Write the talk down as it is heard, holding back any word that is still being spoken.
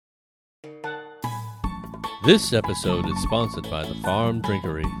This episode is sponsored by the Farm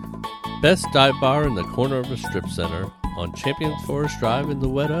Drinkery, best dive bar in the corner of a strip center on Champions Forest Drive in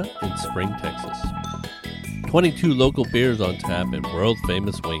Louetta in Spring, Texas. 22 local beers on tap and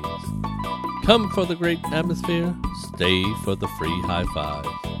world-famous wings. Come for the great atmosphere, stay for the free high fives.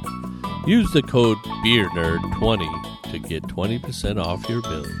 Use the code BeerNerd20 to get 20% off your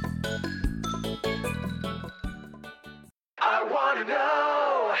bill. I wanna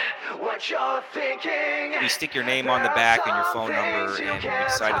know what you're thinking. You stick your name on the back and your phone number, and you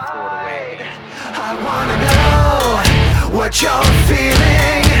decide to throw it away. I wanna know what you're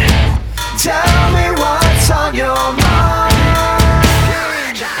feeling. Tell me what's on your mind.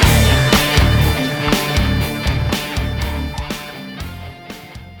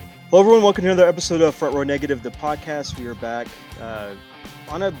 Hello, everyone. Welcome to another episode of Front Row Negative, the podcast. We are back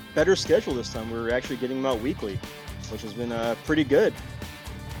on a better schedule this time. We're actually getting them out weekly, which has been pretty good.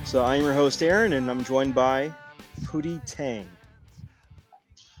 So I'm your host, Aaron, and I'm joined by Pootie Tang.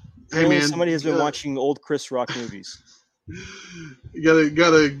 Hey, man. Somebody has been watching old Chris Rock movies. You gotta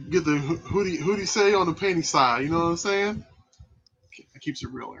get the hootie say on the panty side. You know what I'm saying? It keeps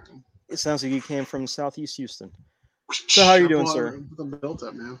it real, Aaron. It sounds like you came from Southeast Houston. So how are you doing, sir? I'm built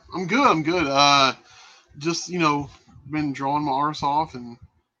up, man. I'm good. Just been drawing my arse off, and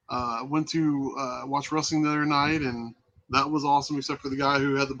went to watch wrestling the other night, and that was awesome. Except for the guy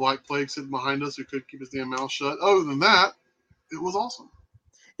who had the Black Plague sitting behind us, who couldn't keep his damn mouth shut. Other than that, it was awesome.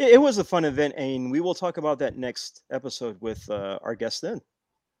 It was a fun event, and we will talk about that next episode with our guest then.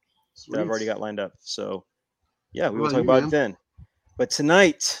 Sweet. That I've already got lined up. So, yeah, we will What talk about about you, it then. But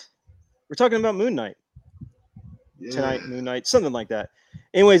tonight, we're talking about Moon Knight. Yeah. Tonight, Moon Knight, something like that.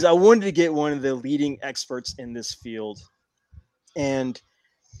 Anyways, I wanted to get one of the leading experts in this field. And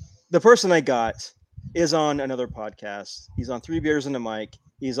the person I got is on another podcast. He's on Three Beers and a Mic.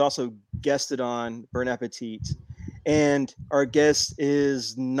 He's also guested on Burn Appetit. And our guest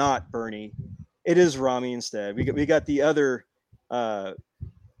is not Bernie. It is Rami instead. We got the other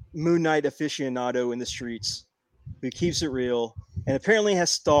Moon Knight aficionado in the streets who keeps it real and apparently has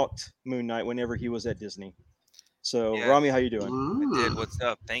stalked Moon Knight whenever he was at Disney. So, Yeah. Rami, how you doing? I did. What's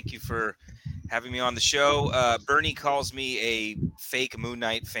up? Thank you for having me on the show. Bernie calls me a fake Moon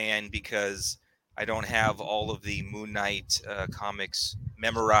Knight fan because I don't have all of the Moon Knight comics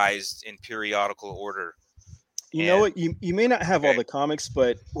memorized in periodical order. You know what? You may not have all the comics,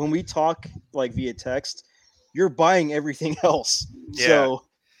 but when we talk like via text, you're buying everything else. Yeah. So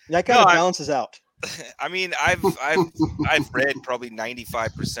that kind of balances out. I mean, I've read probably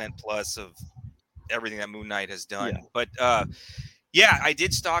 95% plus of everything that Moon Knight has done. Yeah. But I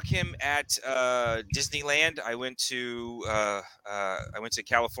did stalk him at Disneyland. I went to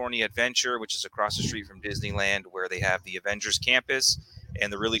California Adventure, which is across the street from Disneyland, where they have the Avengers campus.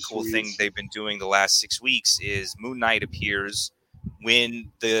 And the really cool thing they've been doing the last 6 weeks is Moon Knight appears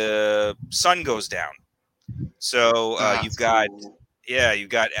when the sun goes down. So you've got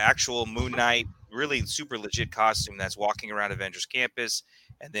actual Moon Knight, really super legit costume that's walking around Avengers campus,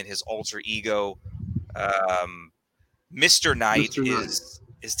 and then his alter ego, Mr. Knight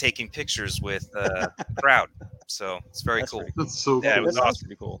is taking pictures with the crowd. So it's very cool. That's so cool. Yeah, it was That's awesome.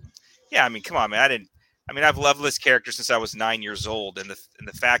 pretty cool. Yeah, I mean, come on, man. I've loved this character since I was 9 years old, and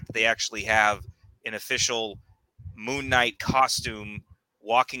the fact that they actually have an official Moon Knight costume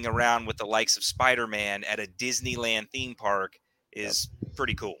walking around with the likes of Spider-Man at a Disneyland theme park is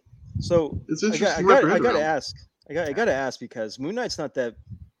pretty cool. So It's I interesting. gotta ask because Moon Knight's not that.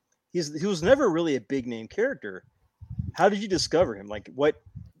 He was never really a big name character. How did you discover him? Like, what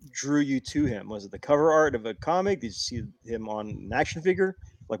drew you to him? Was it the cover art of a comic? Did you see him on an action figure?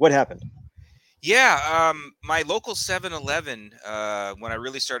 Like, what happened? Yeah, my local 7-Eleven, when I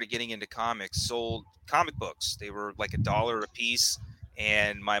really started getting into comics, sold comic books. They were like $1 a piece,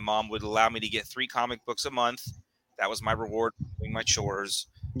 and my mom would allow me to get 3 comic books a month. That was my reward for doing my chores.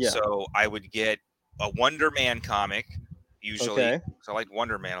 Yeah. So I would get a Wonder Man comic, usually, Okay. because I liked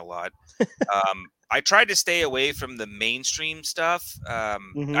Wonder Man a lot. I tried to stay away from the mainstream stuff. I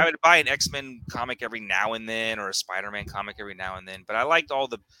would buy an X-Men comic every now and then, or a Spider-Man comic every now and then, but I liked all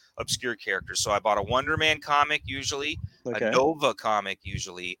the obscure characters. So I bought a Wonder Man comic usually, Okay. a Nova comic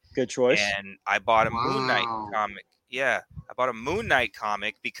usually, Good choice. and I bought a Moon Knight comic. Yeah, I bought a Moon Knight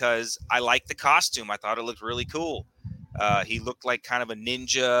comic because I liked the costume. I thought it looked really cool. He looked like kind of a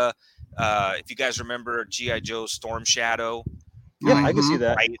ninja. If you guys remember G.I. Joe Storm Shadow. Yeah, I can see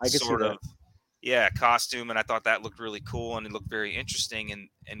that. Right, I can see that. costume, and I thought that looked really cool and it looked very interesting.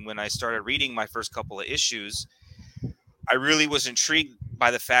 And when I started reading my first couple of issues, I really was intrigued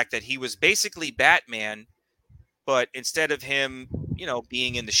by the fact that he was basically Batman, but instead of him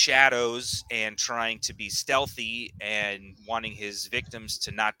being in the shadows and trying to be stealthy and wanting his victims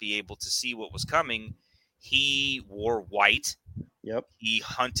to not be able to see what was coming, he wore white. Yep. He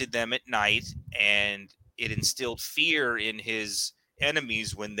hunted them at night, and it instilled fear in his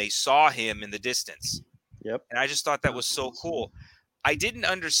enemies when they saw him in the distance. Yep. And I just thought that was so cool. I didn't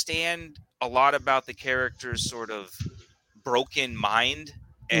understand a lot about the character's sort of broken mind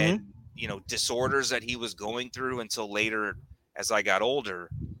and disorders that he was going through until later as I got older,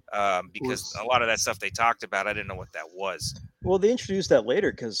 because a lot of that stuff they talked about, I didn't know what that was. Well, they introduced that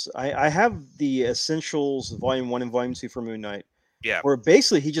later because I have the Essentials Volume 1 and Volume 2 for Moon Knight. Yeah. Where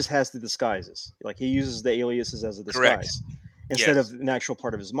basically he just has the disguises. Like he uses the aliases as a disguise. Correct. Instead of an actual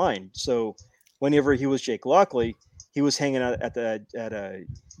part of his mind. So whenever he was Jake Lockley, he was hanging out at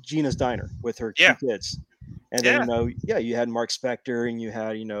Gina's diner with her two kids. And then you had Mark Spector and you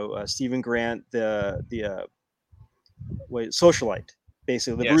had Stephen Grant, the socialite,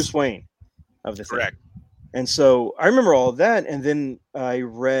 basically the Bruce Wayne of the Correct. thing. And so I remember all of that. And then I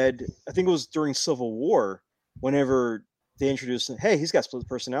read, I think it was during Civil War, whenever they introduced him, hey, he's got split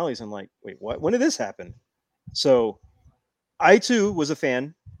personalities. I'm like, wait, what? When did this happen? So I too was a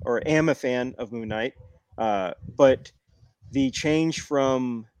fan, or am a fan of Moon Knight, but the change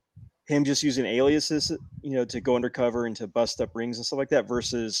from him just using aliases, to go undercover and to bust up rings and stuff like that,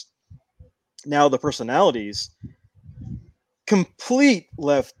 versus now the personalities, complete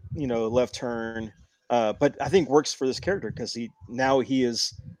left turn, but I think works for this character because he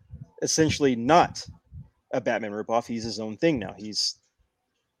is essentially not a Batman ripoff. He's his own thing now. He's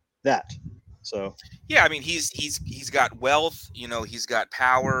that. So yeah, I mean he's got wealth, he's got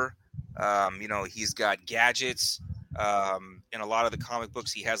power, he's got gadgets. In a lot of the comic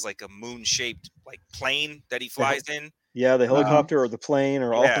books, he has like a moon-shaped like plane that he flies in. Yeah, the helicopter or the plane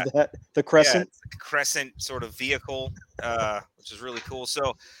or all of that. The crescent. Yeah, it's like a crescent sort of vehicle, which is really cool.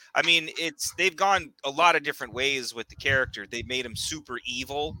 So, I mean, they've gone a lot of different ways with the character. They made him super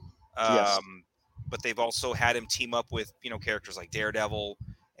evil. But they've also had him team up with, characters like Daredevil.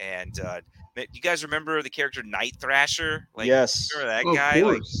 And you guys remember the character Night Thrasher? Like, yes. Remember that guy?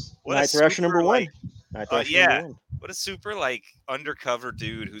 Like, Night Thrasher number one. What a super like undercover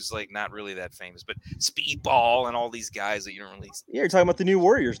dude who's like not really that famous, but Speedball and all these guys that you don't really. Yeah, you're talking about the New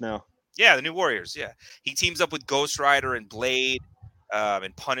Warriors now. Yeah, the New Warriors. Yeah, he teams up with Ghost Rider and Blade,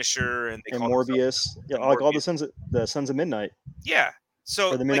 and Punisher and Morbius. Yeah, like Morbius. All the Sons of Midnight. Yeah.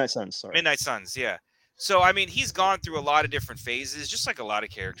 So or the Midnight Suns. Sorry. Midnight Suns. Yeah. So I mean, he's gone through a lot of different phases, just like a lot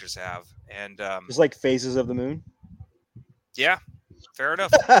of characters have, and just like phases of the moon. Yeah. Fair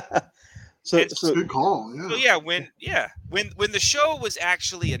enough. So good call. Yeah. So when the show was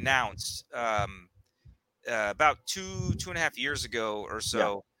actually announced, about 2.5 years ago or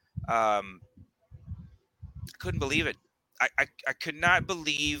so, I couldn't believe it. I could not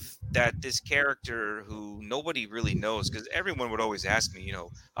believe that this character who nobody really knows, because everyone would always ask me,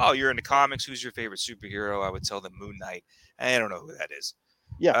 oh, you're into comics, who's your favorite superhero? I would tell them Moon Knight. I don't know who that is.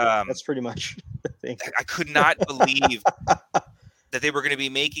 Yeah, that's pretty much the thing. I could not believe that they were going to be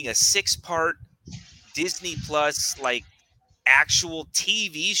making a 6-part Disney Plus like actual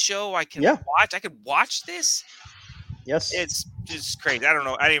TV show I can watch. I could watch this. Yes. It's just crazy. I don't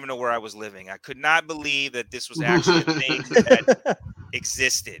know. I didn't even know where I was living. I could not believe that this was actually a thing that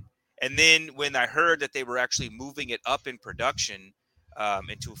existed. And then when I heard that they were actually moving it up in production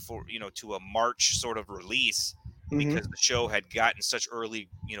to a March sort of release, because the show had gotten such early,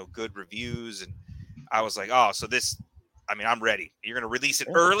 good reviews, and I was like, oh, so this, I mean, I'm ready. You're going to release it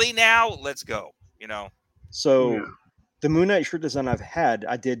early now? Let's go, So the Moon Knight shirt design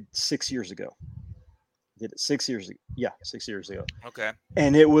I did 6 years ago. Did it 6 years ago. Yeah, 6 years ago. Okay.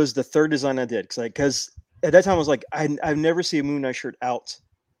 And it was the third design I did because at that time I was like, I've never seen a Moon Knight shirt out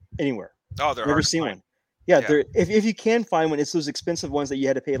anywhere. Oh, they're never seen one. Yeah. If you can find one, it's those expensive ones that you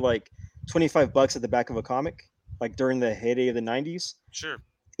had to pay like $25 at the back of a comic, like during the heyday of the 90s. Sure.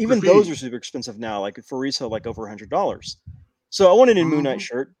 Even those are super expensive now, like for resale, like over $100. So I wanted a Moon Knight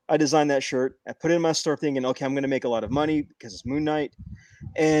shirt. I designed that shirt. I put it in my store thinking, okay, I'm going to make a lot of money because it's Moon Knight,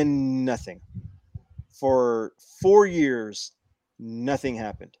 and nothing. For 4 years, nothing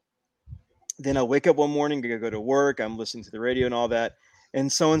happened. Then I wake up one morning, I go to work, I'm listening to the radio and all that,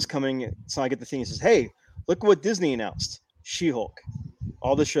 and someone's coming. So I get the thing that says, hey, look what Disney announced. She-Hulk.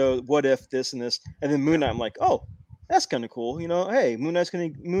 All the show, What If, this and this. And then Moon Knight, I'm like, oh, that's kind of cool. Hey, Moon Knight's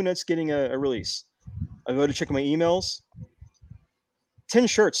getting a release. I go to check my emails. 10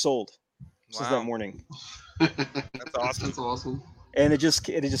 shirts sold since that morning. That's awesome. That's awesome. And it just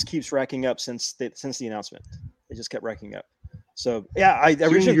keeps racking up since the announcement. It just kept racking up. So yeah, I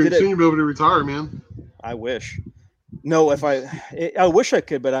originally did it. Soon you'll be able to retire, man. I wish. No, I wish I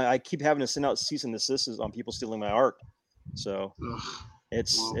could, but I keep having to send out cease and desists on people stealing my art. So Ugh,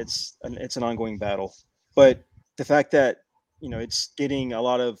 it's Wow. it's an ongoing battle. But the fact that it's getting a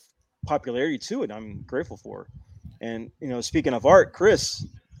lot of popularity to it, I'm grateful for. And speaking of art, Chris,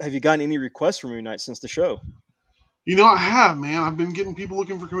 have you gotten any requests from Moon Knight since the show? I have, man. I've been getting people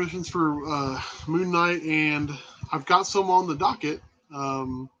looking for commissions for Moon Knight, and I've got some on the docket.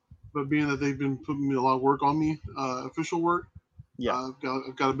 But being that they've been putting me a lot of work on me, official work, Yeah.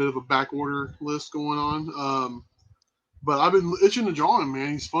 I've got a bit of a back order list going on. But I've been itching to draw him,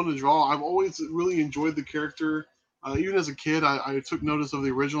 man. He's fun to draw. I've always really enjoyed the character. Even as a kid, I took notice of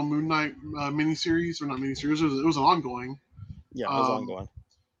the original Moon Knight miniseries, or not miniseries. It was an ongoing. Yeah, it was Um, ongoing.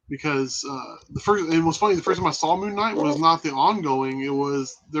 Because it was funny. The first time I saw Moon Knight was not the ongoing.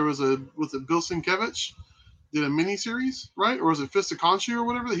 Was it Bill Sienkiewicz did a miniseries, right? Or was it Fist of Khonshu or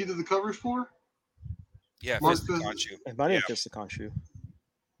whatever that he did the covers for? Yeah, Mark Fist of Fist- Khonshu. It might have Yeah. been Fist of Khonshu.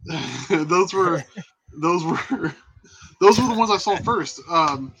 those were the ones I saw first.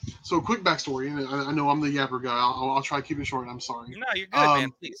 So quick backstory, and I know I'm the yapper guy. I'll try to keep it short. I'm sorry. No, you're good, man.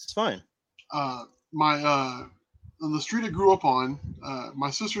 Um, Please. It's fine. On the street I grew up on,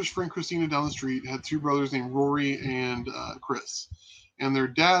 my sister's friend Christina down the street had two brothers named Rory and Chris, and their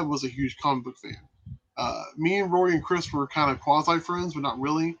dad was a huge comic book fan. Me and Rory and Chris were kind of quasi friends, but not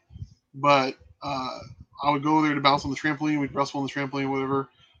really. But I would go there to bounce on the trampoline. We'd wrestle on the trampoline, whatever.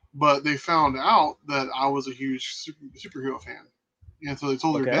 But they found out that I was a huge superhero fan, and so they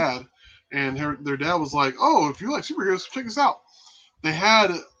told Okay. their dad, and their dad was like, "Oh, if you like superheroes, check this out." He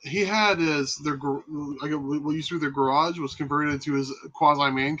had as what used to be their garage was converted into his quasi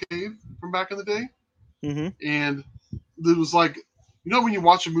man cave from back in the day, Mm-hmm. and it was like, when you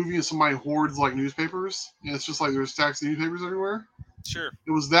watch a movie and somebody hoards like newspapers, and it's just like there's stacks of newspapers everywhere. Sure.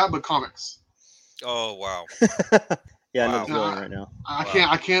 It was that, but comics. Oh wow. Yeah, I know Wow. the feeling right now. I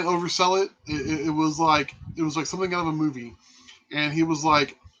Wow. can't oversell it. It was like something out of a movie, and he was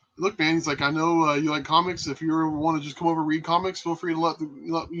like, "Look, man," he's like, "I know you like comics. If you ever want to just come over and read comics, feel free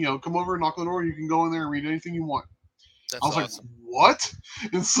to come over, knock on the door. You can go in there and read anything you want." That's I was awesome. like, "What?"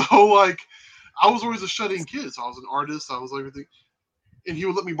 And so like, I was always a shut-in kid. So I was an artist. I was everything, and he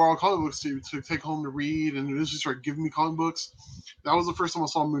would let me borrow comic books to take home to read, and it was just started giving me comic books. That was the first time I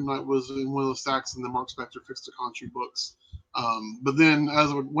saw Moon Knight, was in one of those stacks in the Mark Spector Fist of Khonshu books. But then,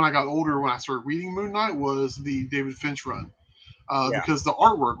 when I got older, when I started reading Moon Knight, was the David Finch run, Yeah. because the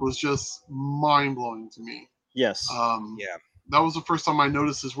artwork was just mind blowing to me. Yes. Yeah. That was the first time I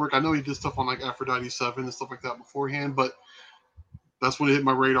noticed his work. I know he did stuff on like Aphrodite 7 and stuff like that beforehand, but that's when it hit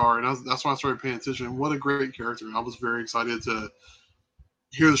my radar, and that's when I started paying attention. What a great character! I was very excited to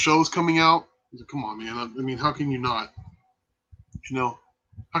hear the show's coming out. I was like, come on, man! I mean, how can you not?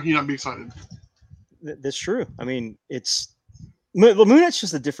 How can you not be excited? That's true. I mean, Moon Knight's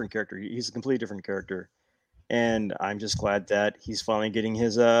just a different character. He's a completely different character, and I'm just glad that he's finally getting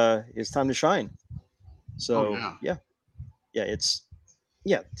his time to shine. So yeah. it's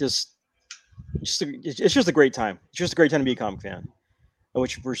just a great time. It's just a great time to be a comic fan,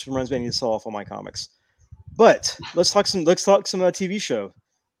 which reminds me I need to sell off all my comics. But let's talk some TV show.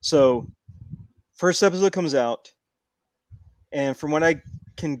 So first episode comes out, and from what I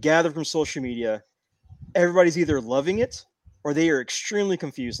can gather from social media, everybody's either loving it or they are extremely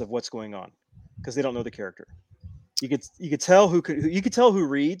confused of what's going on because they don't know the character. You could tell who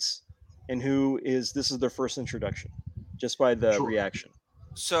reads and this is their first introduction just by the Sure. reaction.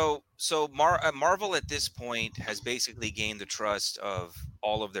 So Marvel at this point has basically gained the trust of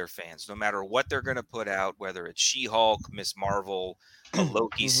all of their fans, no matter what they're going to put out, whether it's She-Hulk, Miss Marvel, a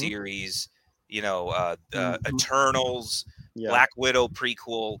Loki Mhm. series, Mhm. Eternals, Yeah. Black Widow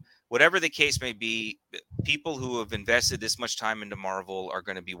prequel, whatever the case may be. People who have invested this much time into Marvel are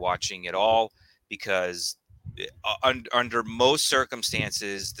going to be watching it all because under most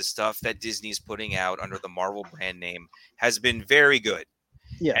circumstances, the stuff that Disney's putting out under the Marvel brand name has been very good.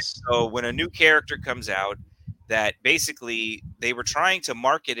 Yes. So when a new character comes out, that basically they were trying to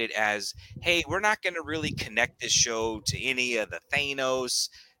market it as, hey, we're not going to really connect this show to any of the Thanos,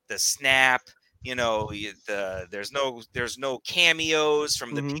 the Snap, there's no cameos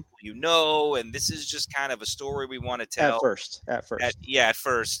from the Mhm. people, and this is just kind of a story we want to tell. At first. At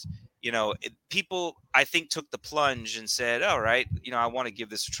first, people I think took the plunge and said, all right, I want to give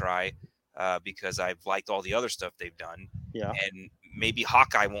this a try because I've liked all the other stuff they've done. Yeah. And maybe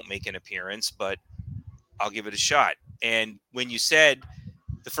Hawkeye won't make an appearance, but I'll give it a shot. And when you said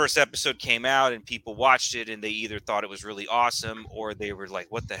the first episode came out and people watched it and they either thought it was really awesome or they were like,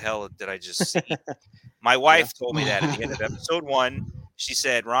 what the hell did I just see? My wife told me that at the end of episode 1. She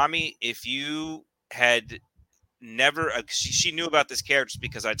said, Rami, if you had never she knew about this character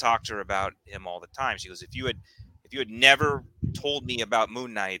because I talked to her about him all the time. She goes, if you had never told me about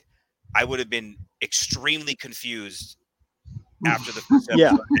Moon Knight, I would have been extremely confused after the first episode.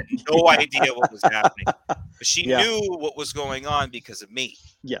 Yeah. I had no idea what was happening. But she Yeah. knew what was going on because of me.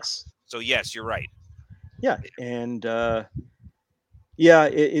 Yes. So yes, you're right. Yeah. And yeah,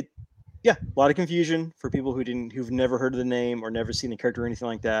 a lot of confusion for people who've never heard of the name or never seen the character or anything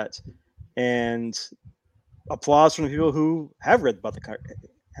like that. And applause from the people who have read about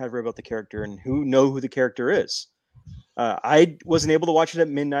the character and who know who the character is. I wasn't able to watch it at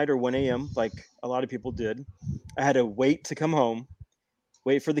midnight or 1 a.m. like a lot of people did. I had to wait to come home,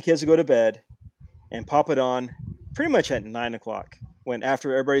 wait for the kids to go to bed, and pop it on pretty much at 9 o'clock when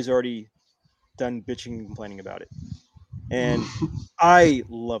after everybody's already done bitching and complaining about it. And I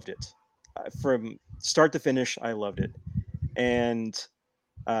loved it. From start to finish, I loved it. And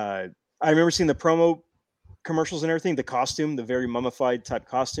I remember seeing the promo commercials and everything, the costume, the very mummified type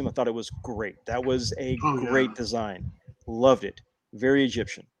costume. I thought it was great. That was a great design. Loved it. Very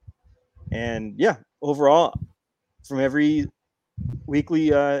Egyptian. And yeah, overall, from every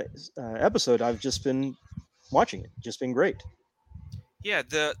weekly episode, I've just been watching it. Just been great. Yeah,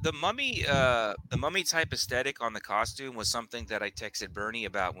 the mummy type aesthetic on the costume was something that I texted Bernie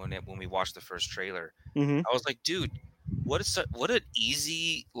about when we watched the first trailer. Mm-hmm. I was like, dude, what an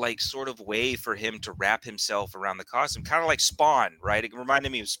easy like sort of way for him to wrap himself around the costume, kind of like Spawn, right? It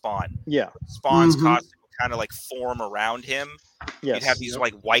reminded me of Spawn. Yeah, Spawn's costume would kind of like form around him. yes. You'd have these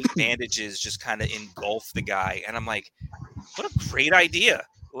like white bandages just kind of engulf the guy, and I'm like, what a great idea!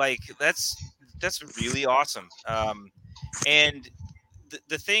 Like that's really awesome. And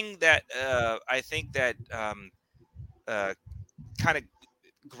the thing that I think that kind of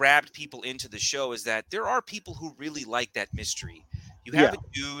grabbed people into the show is that there are people who really like that mystery. You have a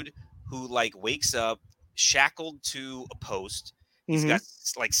dude who like wakes up shackled to a post. He's got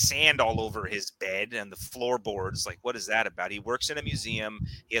like sand all over his bed and the floorboards. Like, what is that about? He works in a museum.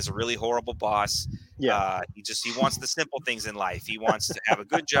 He has a really horrible boss. Yeah. He wants the simple things in life. He wants to have a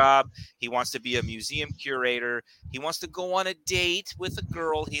good job. He wants to be a museum curator. He wants to go on a date with a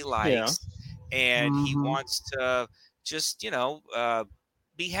girl he likes. And he wants to just,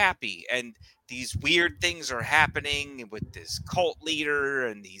 be happy. And these weird things are happening with this cult leader,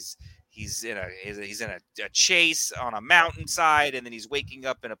 and he's in a chase on a mountainside, and then he's waking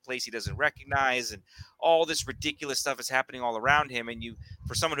up in a place he doesn't recognize, and all this ridiculous stuff is happening all around him. And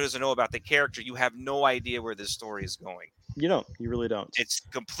for someone who doesn't know about the character, you have no idea where this story is going. You really don't. It's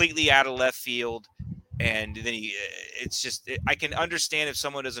completely out of left field. And then I can understand if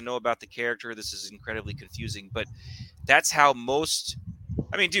someone doesn't know about the character, this is incredibly confusing, but that's how most,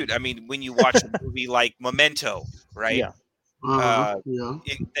 when you watch a movie like Memento, right? Yeah.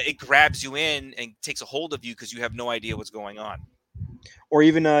 It grabs you in and takes a hold of you because you have no idea what's going on. Or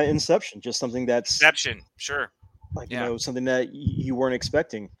even Inception, just something that's Inception, sure. Like, something that you weren't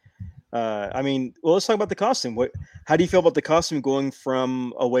expecting. Let's talk about the costume. How do you feel about the costume going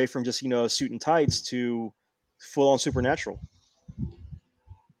away from just, a suit and tights to full on supernatural?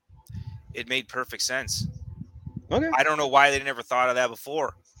 It made perfect sense. Okay. I don't know why they never thought of that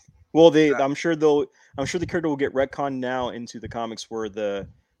before. Well, I'm sure the character will get retconned now into the comics where the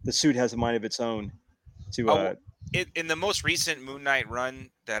suit has a mind of its own. In the most recent Moon Knight run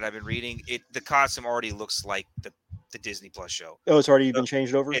that I've been reading, the costume already looks like the Disney Plus show. Oh, it's already been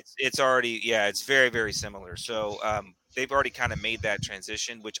changed over? It's already, it's very, very similar. So they've already kind of made that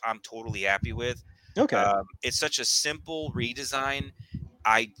transition, which I'm totally happy with. Okay. It's such a simple redesign.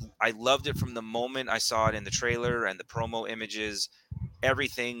 I loved it from the moment I saw it in the trailer and the promo images.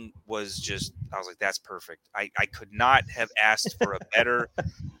 Everything was just, I was like, that's perfect. I could not have asked for a better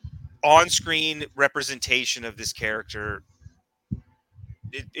on-screen representation of this character.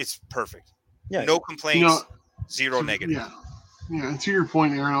 It's perfect. Yeah. No complaints, zero negative. Yeah. Yeah. And to your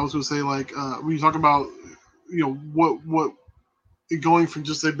point, Aaron, I was going to say, like, when you talk about, what going from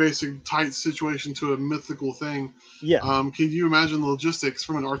just a basic tight situation to a mythical thing. Yeah. Can you imagine the logistics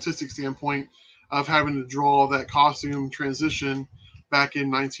from an artistic standpoint of having to draw that costume transition back in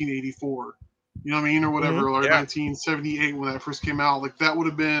 1984? You know what I mean? Or whatever, or 1978 when that first came out. Like, that would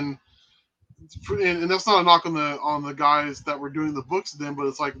have been, and that's not a knock on the guys that were doing the books then, but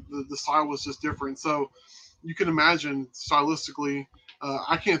it's like the style was just different. So you can imagine stylistically,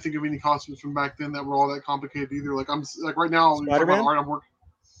 I can't think of any costumes from back then that were all that complicated either. Like, I'm like right now, Spider-Man? art, I'm working.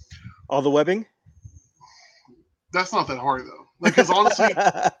 All the webbing? That's not that hard though. Like, because honestly,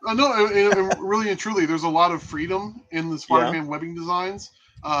 I know, and really and truly, there's a lot of freedom in the Spider-Man webbing designs.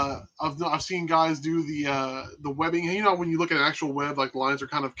 I've seen guys do the webbing. And, when you look at an actual web, like the lines are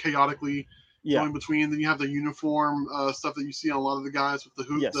kind of chaotically, Yeah. going between. Then you have the uniform stuff that you see on a lot of the guys with the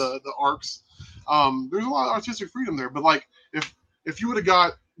hoop, Yes. the arcs. There's a lot of artistic freedom there. But like if you would have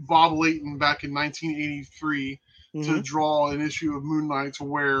got Bob Layton back in 1983 to Mhm. draw an issue of Moon Knight to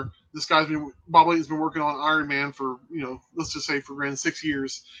where Bob Layton's been working on Iron Man for, let's just say for grand 6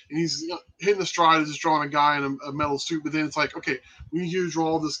 years, and he's hitting the stride of just drawing a guy in a metal suit. But then it's like, okay, we need you to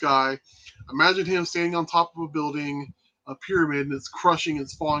draw this guy. Imagine him standing on top of a building, a pyramid, and it's crushing,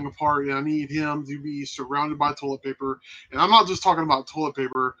 it's falling apart, and I need him to be surrounded by toilet paper. And I'm not just talking about toilet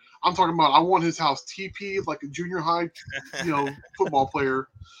paper. I'm talking about I want his house TP'd like a junior high, football player.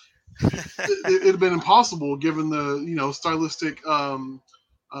 It'd have been impossible given the stylistic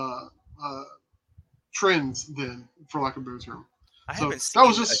trends then, for lack of a better term. I So haven't that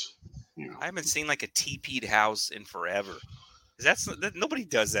was seen just I haven't seen like a TP'd house in forever. Nobody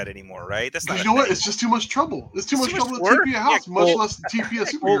does that anymore, right? That's not. you know what? It's just too much trouble. It's too much Too much trouble to work. TP a house, Yeah, much well- less TP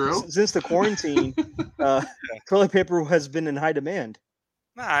a Well, superhero. since the quarantine, toilet paper has been in high demand.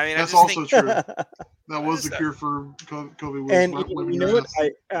 No, I mean, That's I just also think, true. That What was is the that? cure for COVID. Was And wiping you your know what? ass.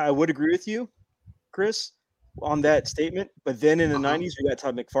 I would agree with you, Chris, on that statement. But then in the Uh-huh. 90s, we got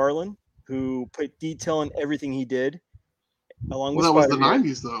Todd McFarlane, who put detail in everything he did, along Well, with that was the Spider-Man.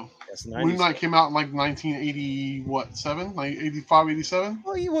 90s, though. That's the Moon 90s. Knight came out in like 1980, what, 7? Like 85, 87?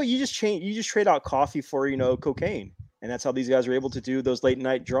 Well, you just trade out coffee for cocaine, and that's how these guys are able to do those late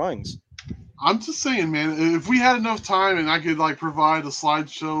night drawings. I'm just saying, man, if we had enough time and I could like provide a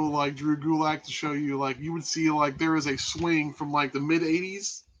slideshow like Drew Gulak to show you, like you would see like there is a swing from like the mid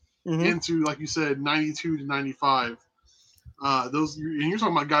 80s Mhm. into, like you said, 92 to 95. And you're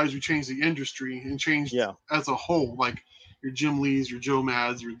talking about guys who changed the industry and changed Yeah. as a whole, like your Jim Lees, your Joe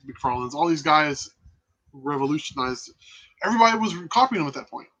Mads, your McFarlanes, all these guys revolutionized. Everybody was copying them at that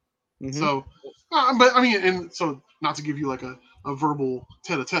point. Mhm. So, but I mean, and so not to give you like a verbal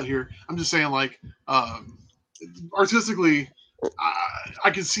tete-a-tete here, I'm just saying like artistically, I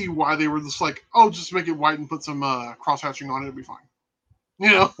can see why they were just like, oh, just make it white and put some cross-hatching on it, it'll be fine.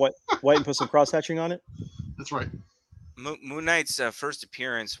 White and put some cross hatching on it. That's right. Moon Knight's first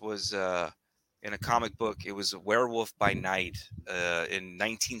appearance was in a comic book. It was Werewolf by Night in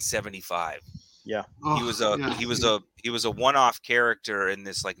 1975. Oh, He was a one-off character in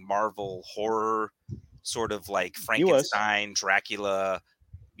this like Marvel horror sort of like Frankenstein, Dracula,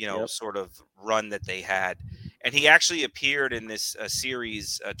 Yep. sort of run that they had. And he actually appeared in this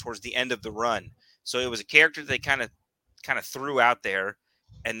series towards the end of the run. So it was a character they kind of threw out there,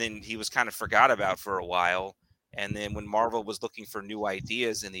 and then he was kind of forgot about for a while. And then when Marvel was looking for new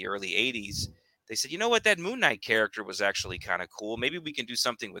ideas in the early 80s, they said, you know what, that Moon Knight character was actually kind of cool. Maybe we can do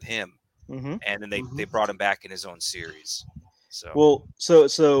something with him. Mm-hmm. And then they brought him back in his own series. So Well,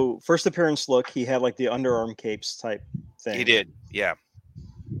 so first appearance look, he had like the underarm capes type thing. he did, yeah.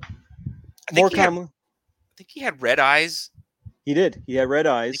 I More think, he had, common. I think he had red eyes. He did. He had red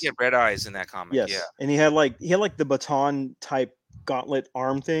I eyes. think he had red eyes in that comic. Yes, Yeah. and he had like the baton type gauntlet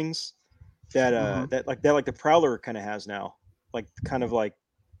arm things that that the Prowler kind of has now. Like kind of like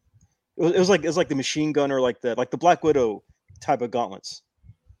it was like the machine gun or like the Black Widow type of gauntlets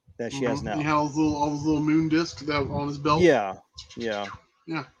that she has now. He had all those little moon discs that on his belt. Yeah. Yeah.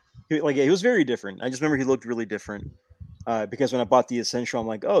 He was very different. I just remember he looked really different because when I bought the Essential, I'm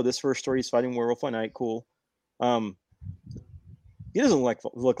like, oh, this first story is fighting Werewolf by Night, cool. He doesn't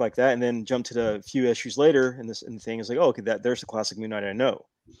look like that, and then jump to the few issues later, and the thing is like, oh, okay, there's the classic Moon Knight I know,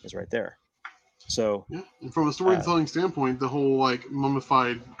 is right there. So Yeah, and from a storytelling standpoint, the whole like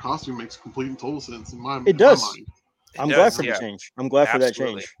mummified costume makes complete and total sense in my It does. mind. I'm It glad does, for yeah. the change. I'm glad for that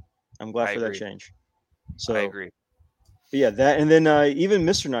Absolutely. change. I'm glad I for that agree. change. So I agree. but yeah, that, and then even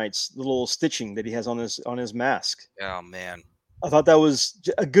Mr. Knight's little stitching that he has on his mask. Oh man. I thought that was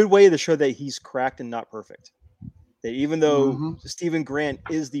a good way to show that he's cracked and not perfect. That even though Mhm. Stephen Grant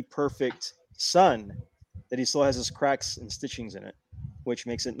is the perfect son, that he still has his cracks and stitchings in it, which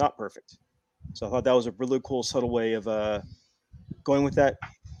makes it not perfect. So I thought that was a really cool, subtle way of going with that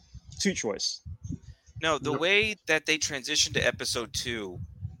suit choice. No, the Yep. way that they transition to episode 2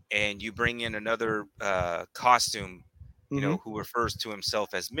 and you bring in another costume, who refers to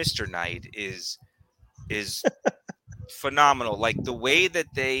himself as Mr. Knight is phenomenal. Like the way that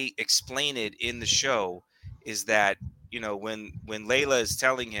they explain it in the show is that, when Layla is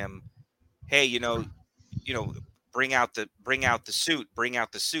telling him, hey, bring out the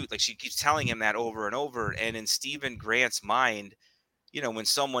suit. Like she keeps telling him that over and over. And in Stephen Grant's mind, when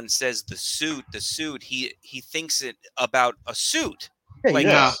someone says the suit, he thinks it about a suit, Yeah, like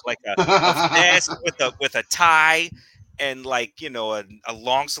he does. like a vest with a tie and like a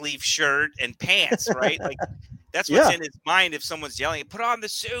long sleeve shirt and pants, right? Like That's what's Yeah. in his mind if someone's yelling, put on the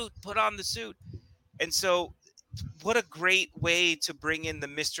suit, put on the suit. And so what a great way to bring in the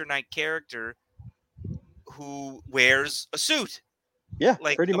Mr. Knight character who wears a suit. Yeah,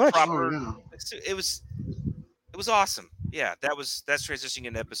 Like pretty a much. proper Oh, suit. It was awesome. Yeah, that's transitioning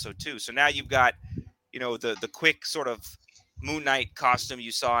into episode 2. So now you've got, the quick sort of Moon Knight costume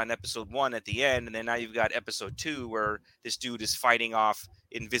you saw in episode 1 at the end, and then now you've got episode 2 where this dude is fighting off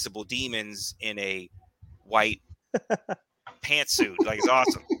invisible demons in a white pantsuit. Like, it's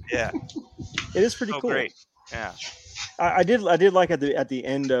awesome. Yeah, It is pretty so cool. great. Yeah, I did like at the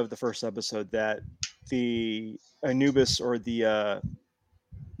end of the first episode that the Anubis or the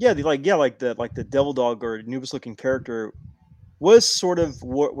the devil dog or Anubis looking character was sort of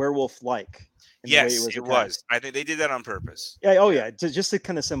werewolf like. yes, it attacked. was. I think they did that on purpose. Yeah. Oh yeah. Just to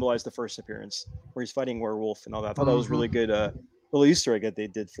kind of symbolize the first appearance where he's fighting werewolf and all that. I thought that was really good. Little Easter egg that they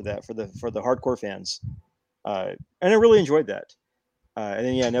did for that for the hardcore fans. And I really enjoyed that. And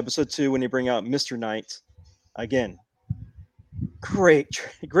then in episode 2 when they bring out Mr. Knight, again, great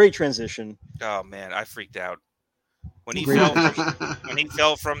transition. Oh man, I freaked out when he Great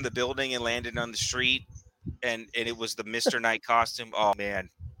fell from the building and landed on the street, and it was the Mr. Knight costume. Oh man,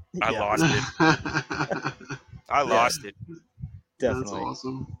 I Yeah, lost it. I lost it. That's definitely.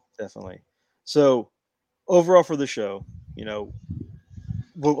 awesome. Definitely. So overall for the show, I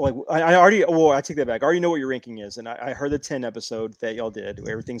take that back. I already know what your ranking is, and I heard the 10 episode that y'all did.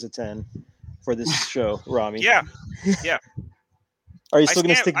 Everything's a 10 for this show, Rami. Yeah, Are you still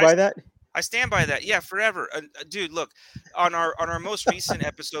going to stick by that? I stand by that. Yeah, forever. Dude, look, on our most recent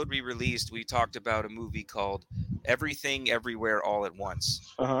episode we released, we talked about a movie called Everything Everywhere All at Once.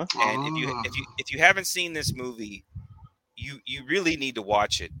 Uh-huh. And if you haven't seen this movie, you really need to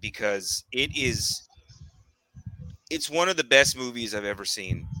watch it because it's one of the best movies I've ever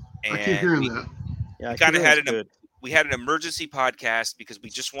seen. And I keep hearing that. Yeah, we kind of had good. we had an emergency podcast because we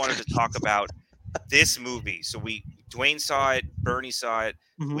just wanted to talk about this movie. So Dwayne saw it, Bernie saw it,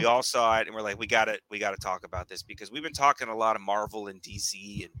 Mhm. we all saw it, and we're like, we gotta talk about this because we've been talking a lot of Marvel and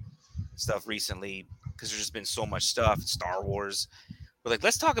DC and stuff recently because there's just been so much stuff. Star Wars. We're like,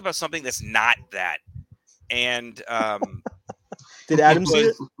 let's talk about something that's not that. And Did Adam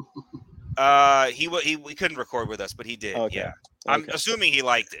see it? he couldn't record with us, but he did. Okay. Yeah, I'm Okay. assuming he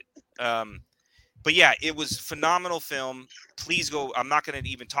liked it. But yeah, it was phenomenal film. Please go. I'm not going to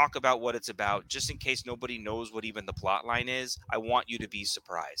even talk about what it's about, just in case nobody knows what even the plot line is. I want you to be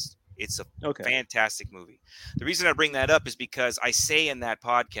surprised. It's a Okay. fantastic movie. The reason I bring that up is because I say in that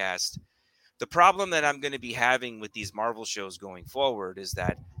podcast, the problem that I'm going to be having with these Marvel shows going forward is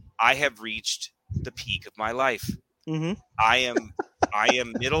that I have reached the peak of my life. Mm-hmm. I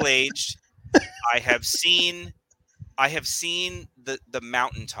am middle-aged. I have seen the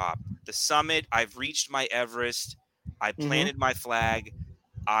mountaintop, the summit. I've reached my Everest. I planted my flag.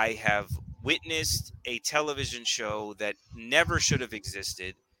 I have witnessed a television show that never should have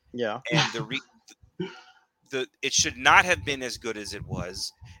existed, Yeah. and it should not have been as good as it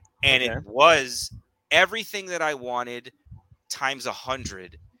was, and Okay. it was everything that I wanted times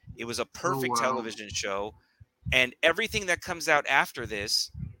 100. It was a perfect wow. television show, and everything that comes out after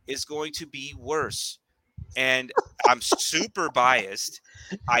this is going to be worse. And I'm super biased.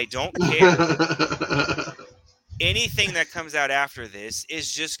 I don't care. Anything that comes out after this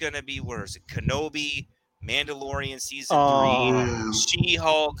is just going to be worse. Kenobi, Mandalorian season 3, yeah.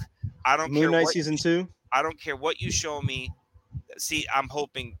 She-Hulk. I don't Moon care Knight what season 2. I don't care what you show me. See, I'm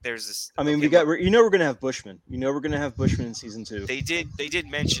hoping there's this. I mean, okay, we're going to have Bushman. We're going to have Bushman in season 2. They did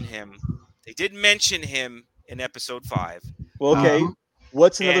mention him. They did mention him in episode 5. Well, okay.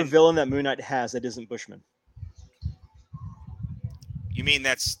 What's another and- villain that Moon Knight has that isn't Bushman? You mean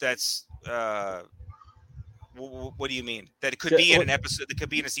that's what do you mean? That it could be in an episode? That could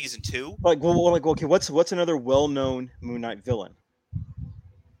be in a season 2? Okay. What's another well-known Moon Knight villain?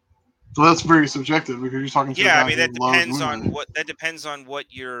 Well, that's very subjective because you're talking to a Yeah, guy I mean that who loves depends Moon on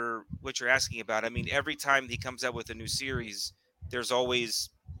Knight. what you're asking about. I mean, every time he comes out with a new series, there's always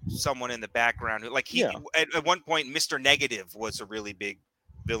someone in the background who, like at one point, Mr. Negative was a really big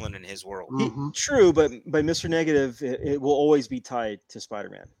villain in his world. Mhm. True, but Mr. Negative, it will always be tied to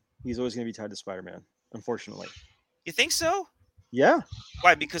Spider-Man. He's always going to be tied to Spider-Man, unfortunately. You think so? Yeah,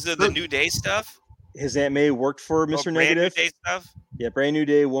 Why? Because of the New Day stuff? his Aunt May worked for Mr. Brand New Negative. Day stuff? Yeah, Brand New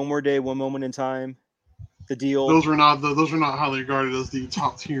Day, One More Day, One Moment in Time. The Deal. Those are not highly regarded as the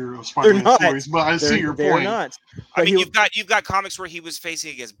top tier of Spider-Man not. stories, but I see your They're point. not. I But mean, he- you've got comics where he was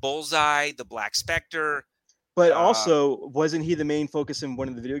facing against Bullseye, the Black Spectre. But also, wasn't he the main focus in one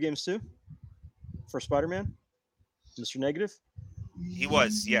of the video games too? For Spider-Man, Mr. Negative. He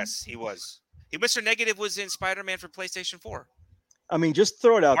was, yes, he was. Mr. Negative was in Spider-Man for PlayStation 4. I mean, just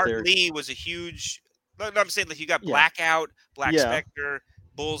throw it out Martin there. Lee was a huge. No, I'm saying like you got Yeah. Blackout, Black Yeah. Spectre,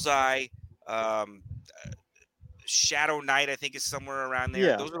 Bullseye, Shadow Knight. I think is somewhere around there.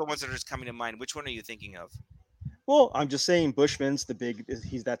 Yeah. Those are the ones that are just coming to mind. Which one are you thinking of? Well, I'm just saying Bushman's the big.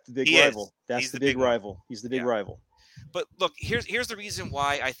 That's the big He is. rival. That's He's the the big big one. rival. He's the big Yeah. rival. But look, here's the reason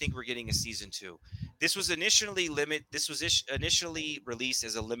why I think we're getting a season 2. This was initially initially released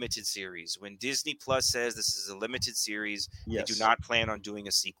as a limited series. When Disney Plus says this is a limited series, Yes. they do not plan on doing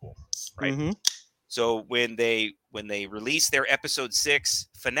a sequel, right? Mhm. So when they released their episode 6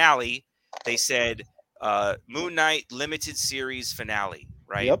 finale, they said Moon Knight limited series finale,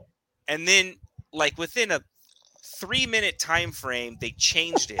 right? Yep. And then like within a 3-minute time frame, they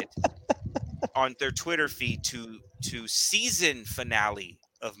changed it on their Twitter feed to season finale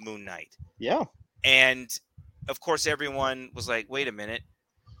of Moon Knight. Yeah. And of course, everyone was like, wait a minute.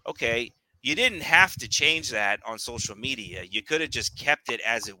 Okay, you didn't have to change that on social media. You could have just kept it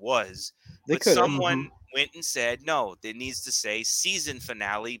as it was. They But could have. someone went and said, no, it needs to say season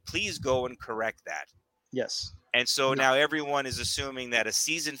finale. Please go and correct that. Yes. And so now everyone is assuming that a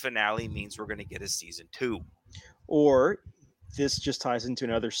season finale means we're going to get a season 2. Or this just ties into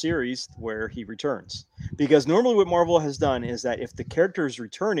another series where he returns. Because normally what Marvel has done is that if the character is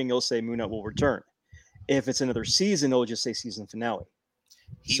returning, it'll say Moon Knight will return. If it's another season, it'll just say season finale.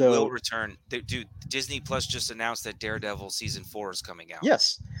 He So- will return. Dude, Disney Plus just announced that Daredevil season 4 is coming out.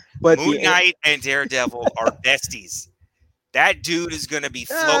 Yes. But Moon Knight and Daredevil are besties. That dude is going to be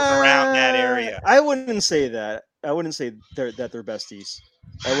floating around that area. I wouldn't say that. I wouldn't say that they're besties.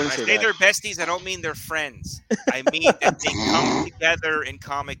 I When wouldn't I say say that. they're besties, I don't mean they're friends. I mean that they come together in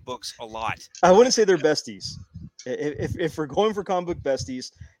comic books a lot. I wouldn't say they're besties. If we're going for comic book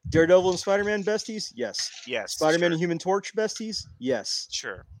besties, Daredevil and Spider-Man besties, yes. Yes. Spider-Man sure, and Human Torch besties, yes.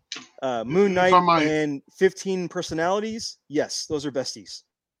 Sure. Moon If Knight I might- and 15 personalities, yes, those are besties.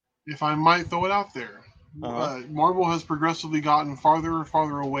 If I might throw it out there, Uh-huh. Marvel has progressively gotten farther and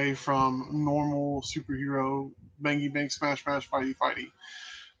farther away from normal superhero bangy bang smash fighty.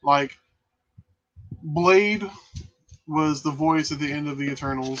 Like Blade was the voice at the end of the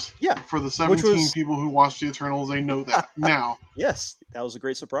Eternals. Yeah, For the which 17 was- people who watched the Eternals, they know that. Now, Yes, that was a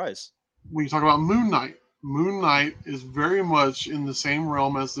great surprise. when you talk about Moon Knight is very much in the same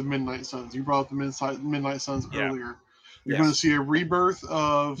realm as the Midnight Suns. You brought up the Midnight Suns Yeah. earlier. You're Yes. going to see a rebirth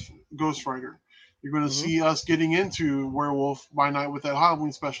of Ghost Rider. You're going to Mhm. see us getting into Werewolf by Night with that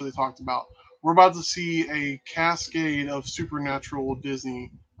Halloween special they talked about. We're about to see a cascade of supernatural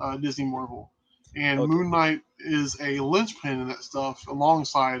Disney Marvel. And Okay. Moon Knight is a linchpin in that stuff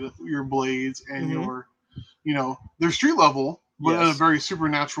alongside your Blades and Mhm. your, they're street level, but in a Yes. very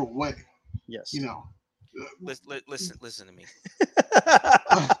supernatural way, Yes. Listen to me.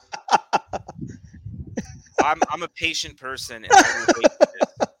 I'm a patient person, and I will wait for this.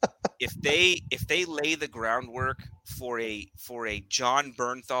 If they lay the groundwork for a John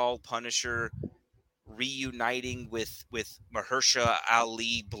Bernthal Punisher reuniting with Mahershala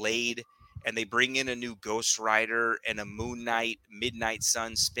Ali Blade, and they bring in a new Ghost Rider and a Moon Knight Midnight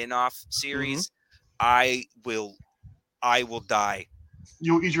Sun spin-off series, I will die.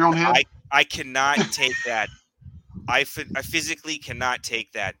 You'll eat your own head. I cannot take that. I physically cannot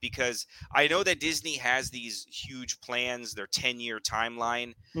take that because I know that Disney has these huge plans, their 10-year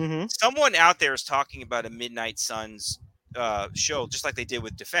timeline. Mm-hmm. Someone out there is talking about a Midnight Suns show, just like they did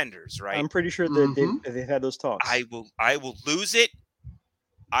with Defenders, right? I'm pretty sure that Mhm. they've had those talks. I will lose it.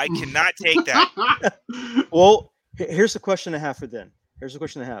 I cannot take that. Well, here's the question I have for them. Here's the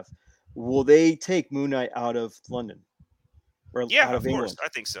question I have. Will they take Moon Knight out of London? Or Yeah, out of of England? course. I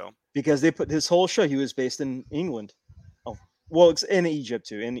think so. Because they put his whole show, he was based in England. Oh, well, it's in Egypt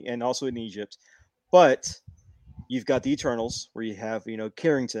too, and also in Egypt. But you've got the Eternals, where you have,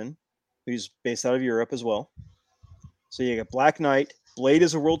 Carrington, who's based out of Europe as well. So you got Black Knight, Blade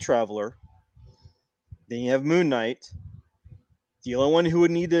is a world traveler. Then you have Moon Knight. The only one who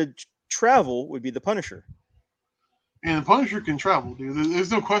would need to travel would be the Punisher. And the Punisher can travel, dude. There's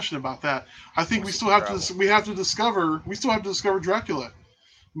no question about that. I think we still have to. We have to discover. We still have to discover Dracula.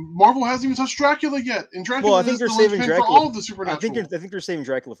 Marvel hasn't even touched Dracula yet, and Dracula Well, I think is they're the saving linchpin for Dracula. all of the supernatural. I think they're saving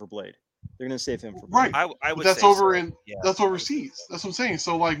Dracula for Blade. They're going to save him for Blade. Right. I But would that's say over so. in Yeah. that's overseas. That's what I'm saying.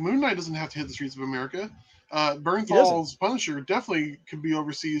 So like Moon Knight doesn't have to hit the streets of America. doesn't. Bernthal's Punisher definitely could be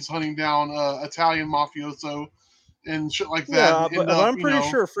overseas hunting down Italian mafioso and shit like that. Yeah, and but end up, I'm pretty you know-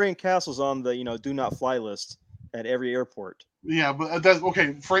 sure Frank Castle's on the do not fly list at every airport. Yeah, but that's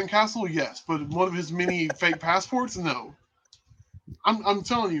okay. Frank Castle, yes, but one of his many fake passports, no. I'm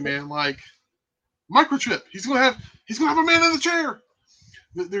telling you, man. Like microchip, he's gonna have a man in the chair.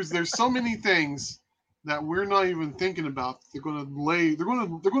 There's so many things that we're not even thinking about. They're gonna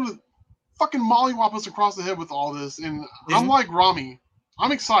fucking mollywop us across the head with all this. And I'm like Rami.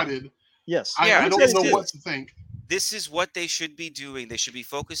 I'm excited. Yes. Yeah, I I'm don't excited know too. what to think. This is what they should be doing. They should be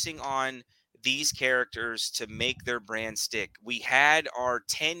focusing on these characters to make their brand stick. We had our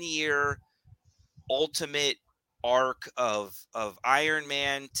 10-year ultimate arc of Iron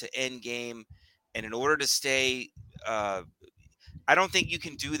Man to Endgame, and in order to stay, I don't think you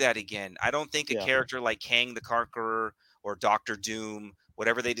can do that again. I don't think a Yeah. character like Kang the Conqueror or Doctor Doom,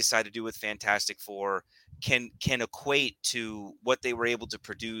 whatever they decide to do with Fantastic Four, can equate to what they were able to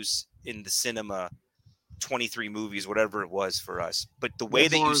produce in the cinema, 23 movies, whatever it was for us. But the way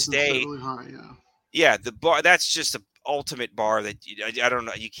that you Bars is set stay, really high, yeah. yeah, the bar, that's just an ultimate bar that I don't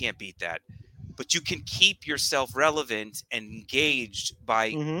know, you can't beat that. But you can keep yourself relevant and engaged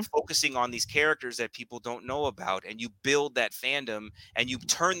by Mhm. focusing on these characters that people don't know about, and you build that fandom and you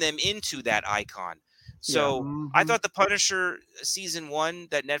turn them into that icon. So I Mhm. thought the Punisher season 1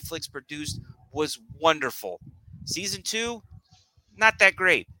 that Netflix produced was wonderful. Season 2, not that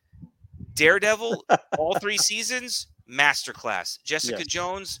great. Daredevil, all 3 seasons, masterclass. Jessica Yes.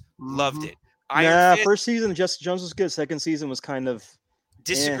 Jones, loved Mhm. it. Iron Fist, First season, Jessica Jones was good. Second season was kind of.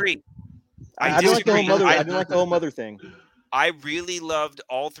 disagree. I didn't like the whole disagree. mother. I didn't like the whole mother thing. I really loved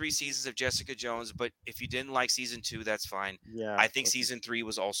all 3 seasons of Jessica Jones, but if you didn't like season 2, that's fine. Yeah. I think season 3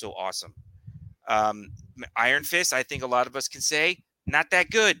 was also awesome. Iron Fist, I think a lot of us can say, not that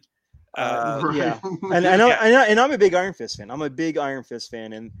good. Yeah. Right. And I'm a big Iron Fist fan. I'm a big Iron Fist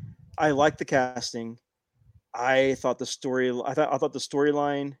fan, and I like the casting. I thought the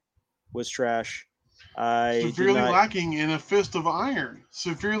storyline was trash. I did Severely not. lacking in a fist of iron.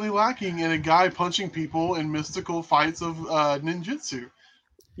 Severely lacking in a guy punching people in mystical fights of ninjutsu.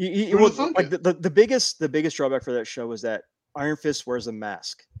 You, Who'da well, thunk like it? the biggest drawback for that show was that Iron Fist wears a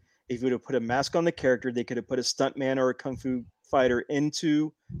mask. If you would have put a mask on the character, they could have put a stuntman or a kung fu fighter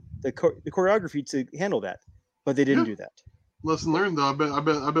into the choreography to handle that, but they didn't Yeah. do that. Lesson learned, though. I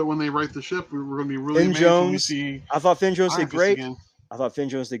bet when they write the ship, we're going to be really Finn amazed when we Jones, see I thought Finn Jones Iron did Fist great. again. I thought Finn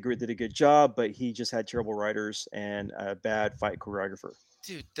Jones did a good job, but he just had terrible writers and a bad fight choreographer.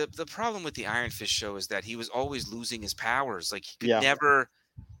 Dude, the problem with the Iron Fist show is that he was always losing his powers. Like, he could Yeah. never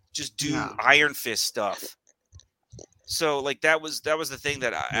just do Yeah. Iron Fist stuff. So, like, that was the thing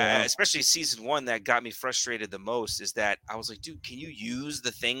that Yeah. especially season 1, that got me frustrated the most, is that I was like, dude, can you use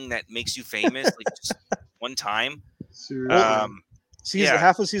the thing that makes you famous like just one time? Seriously. Yeah.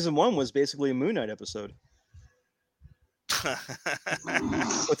 Half of season 1 was basically a Moon Knight episode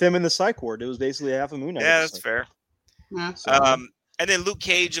with him in the psych ward. It was basically half a Moon Knight. Yeah, episode. that's fair. Yeah. So, And then Luke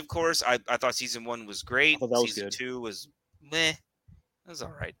Cage, of course, I thought season 1 was great. I thought that was Season good. 2 was meh. That was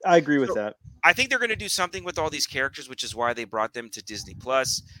all right. I agree with So- that. I think they're going to do something with all these characters, which is why they brought them to Disney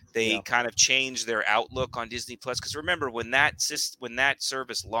Plus. They Yeah. kind of changed their outlook on Disney Plus, because remember when that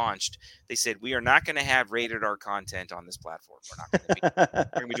service launched, they said we are not going to have rated R content on this platform. We're not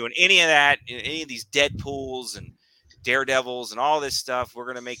going to be doing any of that, any of these Deadpools and Daredevils and all this stuff. We're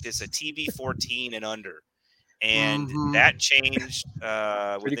going to make this a TV-14 and under, and Mhm. that changed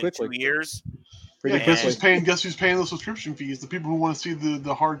within quickly. 2 years. Yeah, Pretty guess quickly. who's paying the subscription fees? The people who want to see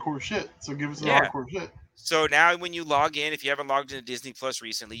the hardcore shit. So give us the Yeah. hardcore shit. So now when you log in, if you haven't logged into Disney Plus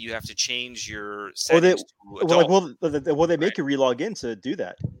recently, you have to change your Or settings to adult. they make you relog in to do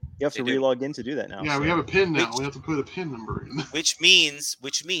that. You have to They do. relog in to do that now. Yeah, so. we have a pin now. Which- We have to put a pin number in. which means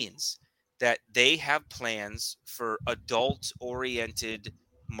that they have plans for adult-oriented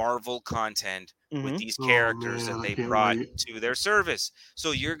Marvel content with Mhm. these Oh, characters man, that I they can't brought wait. to their service. So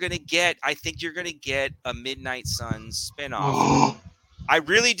I think you're gonna get a Midnight Suns spinoff. Oh, I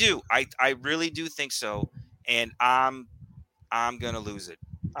really do. I really do think so, and I'm gonna lose it.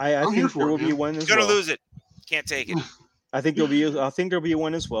 I I'm here think for there it, will be man. one as Gonna well. lose it. Can't take it. I think there'll be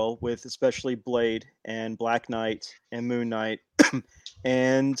one as well, with especially Blade and Black Knight and Moon Knight,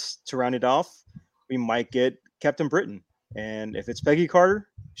 and to round it off, we might get Captain Britain. And if it's Peggy Carter,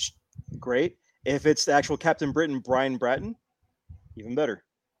 great. If it's the actual Captain Britain, Brian Bratton, even better.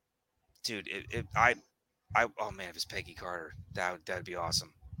 Dude, oh man, if it's Peggy Carter, that'd be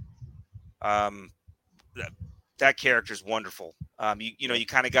awesome. That character's wonderful. You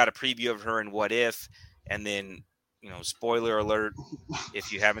kind of got a preview of her in What If, and then spoiler alert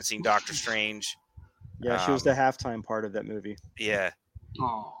if you haven't seen Doctor Strange. Yeah, she was the halftime part of that movie. Yeah.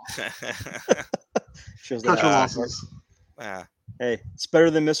 oh. She was the Cut your halftime part. losses. Yeah. Hey, it's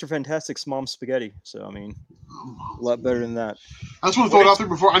better than Mr. Fantastic's Mom Spaghetti. So I mean, A lot better than that. I just want to throw it out there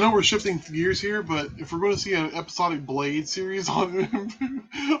before. I know we're shifting gears here, but if we're going to see an episodic Blade series on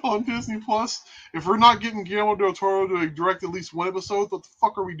on Disney Plus, if we're not getting Guillermo del Toro to direct at least one episode, what the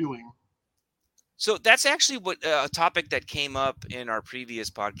fuck are we doing? So that's actually what a topic that came up in our previous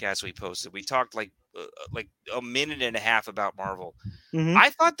podcast we posted. We talked like a minute and a half about Marvel. Mhm. I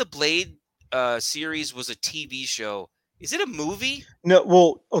thought the Blade series was a TV show. Is it a movie? No,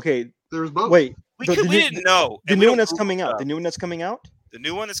 well, okay. There's both. Wait, We the new- didn't know. the And we new don't one that's Google coming out. stuff. The new one that's coming out. The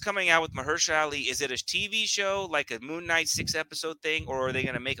new one that's coming out with Mahershala Ali. Is it a TV show like a Moon Knight 6-episode thing, or are they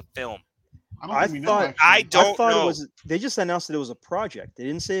going to make a film? I don't think we know, actually. I I don't thought know. it was. They just announced that it was a project. They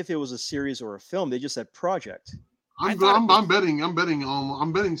didn't say if it was a series or a film. They just said project. I thought it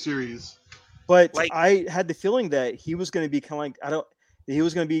I'm betting series. But Like- I had the feeling that he was going to be kind of like he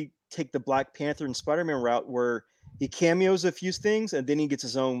was going to be take the Black Panther and Spider-Man route where he cameos a few things and then he gets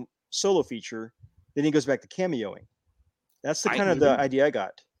his own solo feature. Then he goes back to cameoing. That's the I kind of the idea I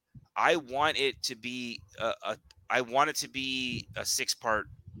got. I want it to be a 6-part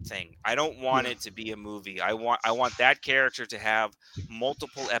thing. I don't want it to be a movie. I want that character to have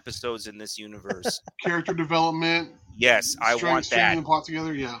multiple episodes in this universe. Character development. Yes, I want stringing that. the plot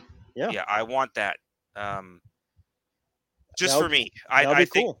together. Yeah. Yeah, I want that. Just That for would- me. That'd I be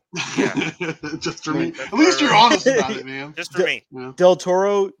think cool. Just for me. That's At least you're our- honest about it, man. just for me. Yeah. Del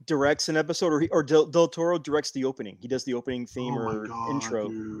Toro directs an episode, or Del Toro directs the opening. He does the opening theme Oh my or God, intro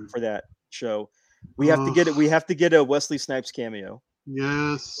dude. for that show. We have to get it. We have to get a Wesley Snipes cameo.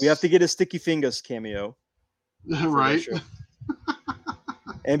 Yes. We have to get a Sticky Fingers cameo. for that right. show.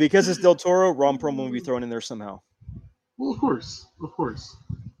 And because it's Del Toro, Ron Perlman will be thrown in there somehow. Well, of course. Of course.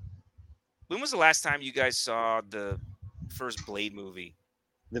 When was the last time you guys saw the first Blade movie?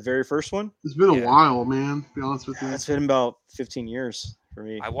 The very first one. It's been a Yeah. while, man. To be honest with you. It's been about 15 years for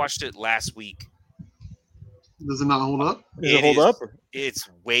me. I watched it last week. Does it not hold up? Does it It hold is- up? It's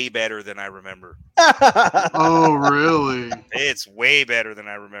way better than I remember. Oh, really? It's way better than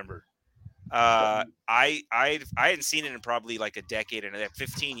I remember. I hadn't seen it in probably like a decade and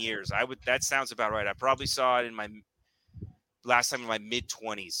 15 years. That sounds about right. I probably saw it in my last time in my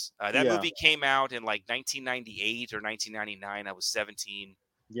mid-20s. That Yeah. movie came out in like 1998 or 1999. I was 17.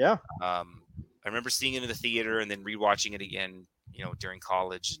 Yeah. I remember seeing it in the theater and then rewatching it again, during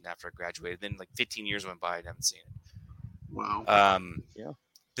college and after I graduated. Then like 15 years went by and I haven't seen it. Wow. Yeah.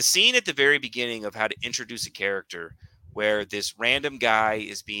 The scene at the very beginning of how to introduce a character where this random guy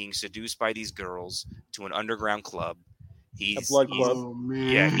is being seduced by these girls to an underground club. blood club. Oh, man.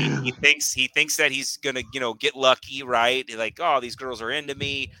 Yeah, he thinks that he's gonna, get lucky, right? Like, oh, these girls are into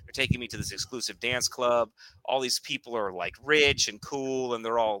me. They're taking me to this exclusive dance club. All these people are like rich and cool, and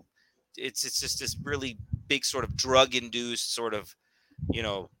they're all. It's just this really big sort of drug-induced sort of,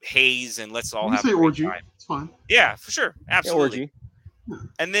 haze, and let's all You have say a great orgy. time. It's fine. Yeah, for sure, Yeah, absolutely. orgy.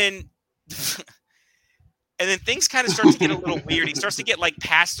 And then things kind of start to get a little weird. He starts to get like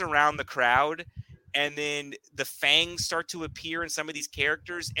passed around the crowd, and then the fangs start to appear in some of these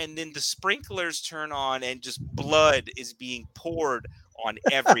characters, and then the sprinklers turn on and just blood is being poured on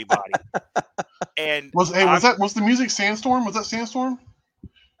everybody. And Was the music Sandstorm? Was that Sandstorm?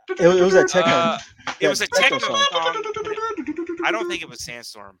 It was that techno. it was a techno techno song. song. I don't think it was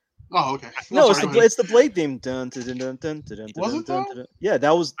Sandstorm. Oh, okay. No, it's Sorry. the Blade theme. Dun, dun, dun, dun, dun, dun, Was dun, it dun, though? dun. Yeah, that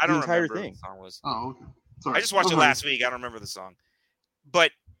was I the don't entire remember thing. what the song was. Oh, okay. Sorry. I just watched it I'm last week. I don't remember the song,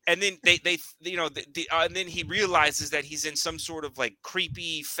 but and then they and then he realizes that he's in some sort of like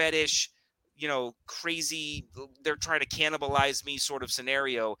creepy fetish, crazy. They're trying to cannibalize me sort of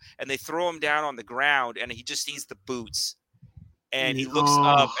scenario, and they throw him down on the ground, and he just sees the boots, and he looks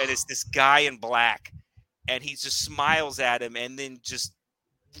up, and it's this guy in black, and he just smiles at him, and then just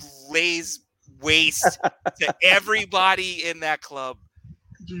lays waste to everybody in that club.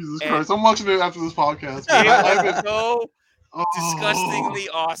 Jesus And- Christ. I'm watching it after this podcast. It man. was so Oh, disgustingly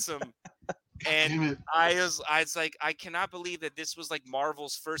awesome. Damn And it. I was like, I cannot believe that this was like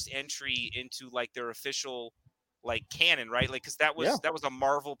Marvel's first entry into like their official like canon, right? Like, because that was a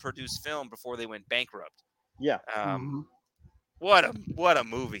Marvel produced film before they went bankrupt. Yeah. Mhm. What a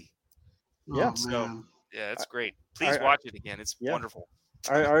movie! Oh, Yeah. So- man. Yeah, it's great. Please I- watch it again. It's Yeah. wonderful.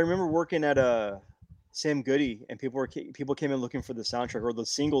 I remember working at Sam Goody, and people came in looking for the soundtrack or the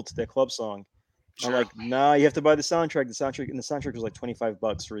single to that club song. I'm Sure. like, nah, you have to buy the soundtrack. The soundtrack was like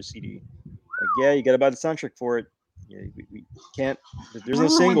 $25 for a CD. Like, yeah, you got to buy the soundtrack for it. Yeah, we can't. There's no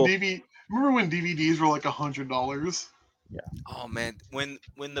single. Remember when DVDs were like $100? Oh man, when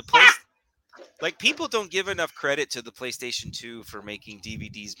the place like people don't give enough credit to the PlayStation 2 for making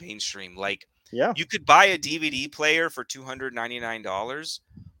DVDs mainstream. Like Yeah. you could buy a DVD player for $299,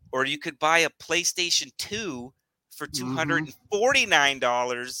 or you could buy a PlayStation 2 for Mhm.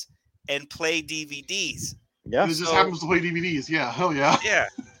 $249 and play DVDs. Yeah. And it just So- happens to play DVDs. Yeah, hell yeah. Yeah.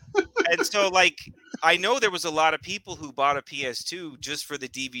 And so, like, I know there was a lot of people who bought a PS2 just for the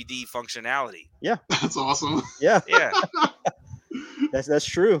DVD functionality. That's awesome. Yeah. Yeah. That's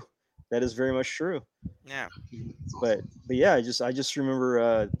true. That is very much true. Yeah. That's But awesome. yeah, I just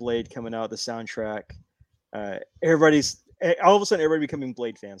remember Blade coming out, the soundtrack. Everybody's all of a sudden everybody becoming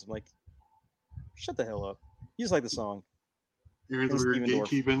Blade fans. I'm like, shut the hell up. You just like the song. You're and over Steven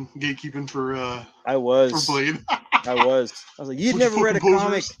Dorff. gatekeeping for I was. Blade. I was like, you've Bunch of never read a fucking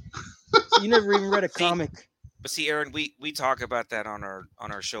comic. posers. You never even read a See, comic. But see, Aaron, we talk about that on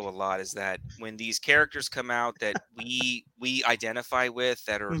our show a lot. Is that when these characters come out that we identify with,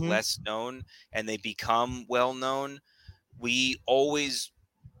 that are Mhm. less known, and they become well known, we always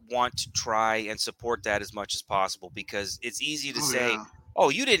want to try and support that as much as possible, because it's easy to Oh, say, yeah. "Oh,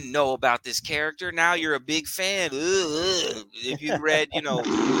 you didn't know about this character. Now you're a big fan." If you read,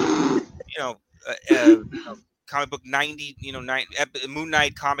 comic book 90, Moon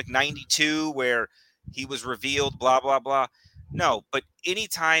Knight comic 92, where he was revealed, blah blah blah. No, but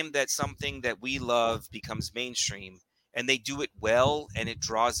anytime that something that we love becomes mainstream and they do it well and it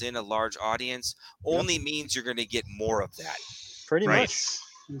draws in a large audience, only means you're going to get more of that. Pretty Right. much.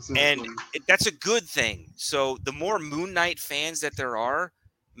 Exactly. That's a good thing. So the more Moon Knight fans that there are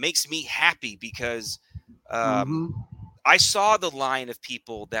makes me happy, because Mhm. I saw the line of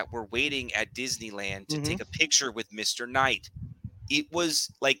people that were waiting at Disneyland to Mhm. take a picture with Mr. Knight. It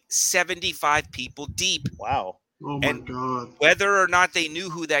was like 75 people deep. Wow. Oh my and- god. Whether or not they knew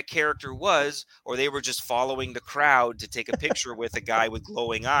who that character was, or they were just following the crowd to take a picture with a guy with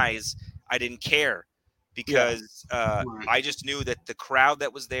glowing eyes, I didn't care, because Right. I just knew that the crowd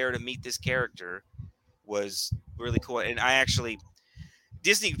that was there to meet this character was really cool. And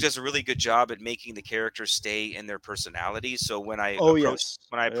Disney does a really good job at making the characters stay in their personalities. So when I Oh approached, yes.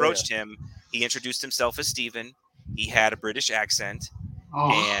 when I Oh, yeah. approached him, he introduced himself as Steven. He had a British accent,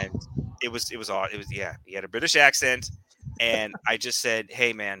 Oh. and he had a British accent, and I just said,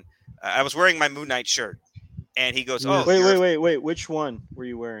 "Hey man," I was wearing my Moon Knight shirt, and he goes, Yes. "Oh, you're Wait. Which one were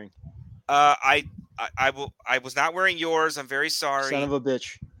you wearing? I was not wearing yours. I'm very sorry. Son of a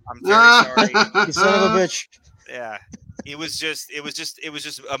bitch. I'm very sorry. You son of a bitch. Yeah. It was just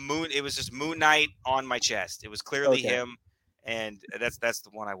Moon Knight on my chest. It was clearly Okay. him, and that's the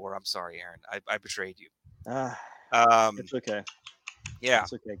one I wore. I'm sorry, Aaron. I betrayed you. Ah, it's okay. Yeah.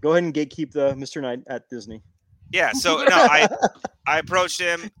 It's okay. Go ahead and gatekeep the Mr. Knight at Disney. Yeah. So no, I approached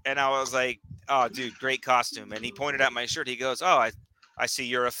him and I was like, "Oh, dude, great costume." And he pointed at my shirt. He goes, "Oh, I see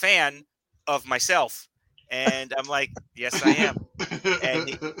you're a fan of myself." And I'm like, "Yes, I am."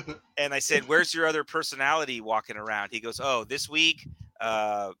 And I said, "Where's your other personality walking around?" He goes, "Oh, this week,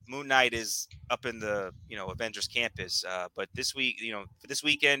 Moon Knight is up in the Avengers campus, but this week, for this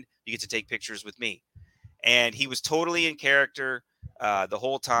weekend, you get to take pictures with me." And he was totally in character the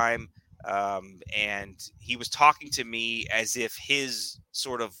whole time, and he was talking to me as if his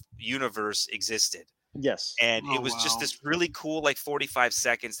sort of universe existed. Yes. And Oh, it was just wow. this really cool, like 45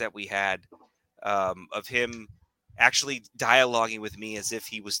 seconds that we had of him actually dialoguing with me as if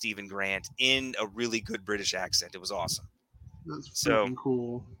he was Stephen Grant in a really good British accent. It was awesome. That's So- freaking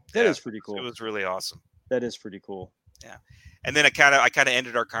cool. That Yeah, is pretty cool. It was really awesome. That is pretty cool. And then I kind of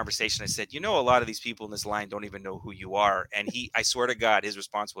ended our conversation. I said, a lot of these people in this line don't even know who you are. And I swear to God, his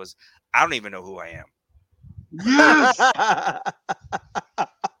response was, "I don't even know who I am." Yes.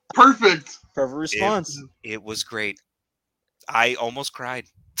 Perfect. Perfect response. It was great. I almost cried.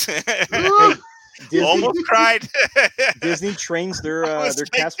 Disney, Almost cried. Disney trains their was their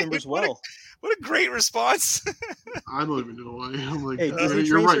like, cast members what a- well. What a great response. I don't even know why. I'm like, Hey, Disney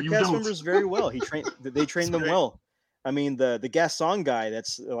you're trains right. their You cast don't. members very well. They train them great. well. I mean, the Gaston guy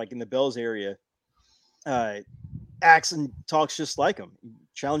that's like in the Bells area, acts and talks just like him. He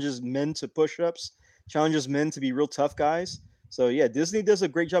challenges men to push-ups, challenges men to be real tough guys. So yeah, Disney does a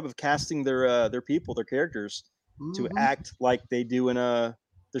great job of casting their people, their characters, to Mhm. act like they do in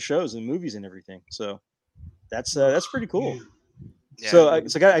the shows and movies and everything. So that's pretty cool. Man. Yeah, So I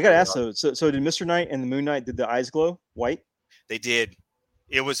got to ask so did Mr. Knight and the Moon Knight, did the eyes glow white? they did.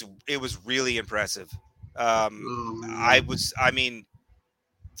 It was really impressive. Oh, I mean,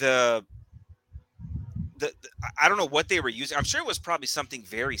 the I don't know what they were using. I'm sure it was probably something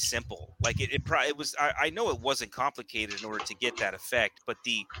very simple. Like it was. I know it wasn't complicated in order to get that effect, but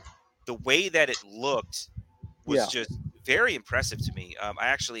the way that it looked was Yeah. just very impressive to me. I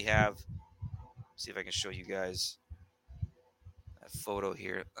actually have. See if I can show you guys a photo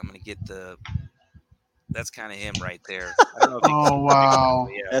here. I'm gonna get the That's kind of him right there. I don't know if you can see Oh the wow.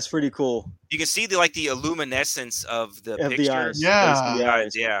 picture, yeah. That's pretty cool. You can see the luminescence of the Of the picture. eyes. Yeah. The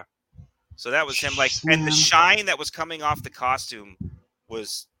eyes. Yeah. So that was him. Like, and the Man. shine that was coming off the costume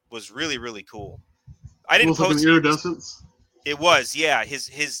was really, really cool. I didn't Almost like an post it. iridescence. It was, yeah. His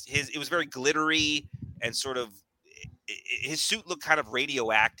it was very glittery and sort of his suit looked kind of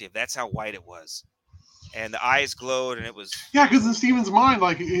radioactive. That's how white it was, and the eyes glowed, and it was. Yeah, because in Steven's mind,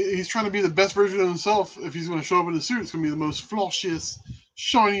 like he's trying to be the best version of himself. If he's going to show up in a suit, it's going to be the most flawless,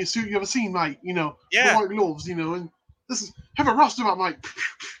 shiniest suit you ever seen, mate. You know, Yeah. the white gloves. You know, and this is have a rust about, mate.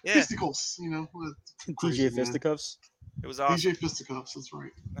 Yeah. Fisticles. You know, DJ crazy, man. Fisticuffs. It was awesome. DJ Fisticuffs. That's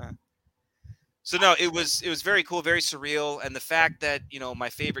right. So no, it was very cool, very surreal, and the fact that my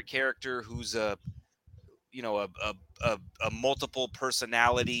favorite character, who's a multiple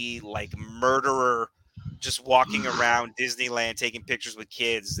personality like murderer, just walking around Disneyland taking pictures with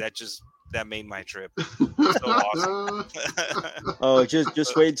kids, that made my trip. awesome. Oh,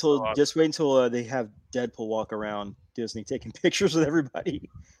 just wait until awesome. they have Deadpool walk around Disney taking pictures with everybody.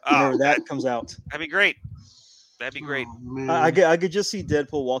 Oh, Whenever that comes out, that'd be great. That'd be great. Oh, man. I could just see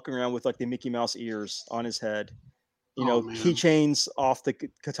Deadpool walking around with like the Mickey Mouse ears on his head. Oh, man. Keychains off the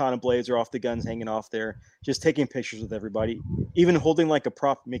katana blades or off the guns hanging off there, just taking pictures with everybody, even holding like a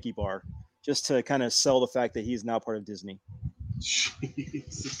prop Mickey bar, just to kind of sell the fact that he's now part of Disney.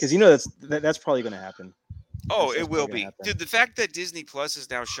 Jesus. Because that's probably going to happen. Oh, That's it will probably be. gonna happen. Dude, the fact that Disney Plus is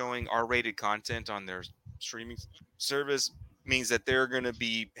now showing R-rated content on their streaming service means that they're going to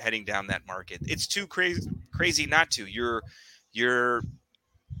be heading down that market. It's too crazy not to. You're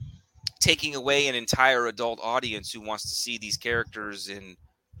taking away an entire adult audience who wants to see these characters in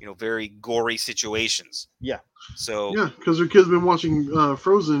very gory situations. Yeah. So Yeah, because their kids been watching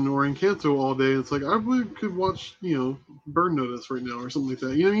Frozen or Encanto all day. It's like I really could watch, Burn Notice right now or something like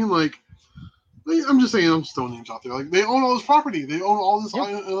that. You know what I mean? Like, I'm just saying, I'm just throwing names out there. Like, they own all this property. They own all this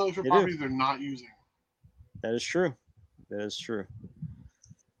intellectual they property do. they're not using. That is true. That is true.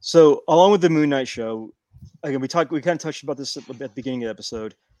 So, along with the Moon Knight show, again, we kind of touched about this at the beginning of the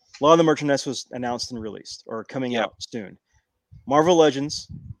episode. A lot of the merchandise was announced and released or coming Yep. out soon. Marvel Legends,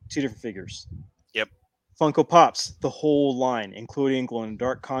 2 different figures. Yep. Funko Pops, the whole line, including glow in the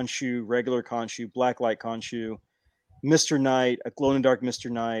dark Khonshu, regular Khonshu, blacklight Khonshu, Mr. Knight, a glow in the dark Mr.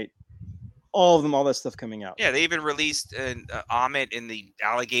 Knight, all of them, all that stuff coming out. yeah, they even released an Amit in the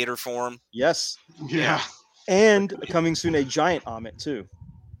alligator form. Yes. Yeah. And coming soon, a giant Amit too.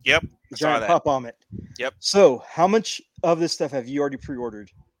 Yep. A I saw giant that. pop Amit. Yep. So, how much of this stuff have you already pre-ordered?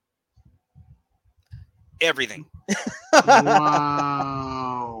 Everything.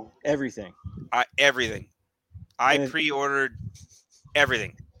 Wow. Everything. Everything. I And- pre-ordered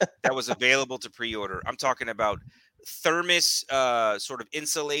everything that was available to pre-order. I'm talking about thermos, sort of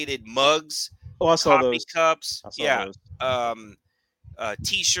insulated mugs, Oh, I saw coffee those. cups, I saw yeah, those.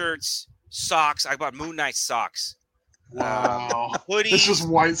 t-shirts, socks. I bought Moon Knight socks, Wow. hoodies. It's just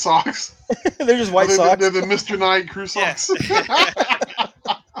white socks. They're just white they're, socks. They're the Mr. Knight crew Yeah. socks.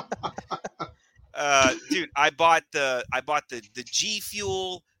 Dude, I bought the G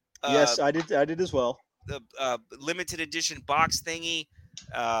Fuel. Yes, I did. I did as well. The limited edition box thingy.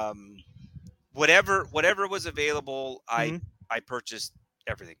 Whatever was available, Mhm. I purchased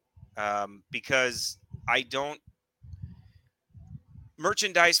everything, because I don't.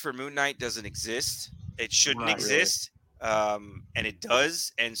 Merchandise for Moon Knight doesn't exist. It shouldn't Not really. exist, and it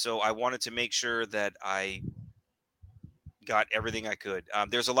does. And so I wanted to make sure that I got everything I could.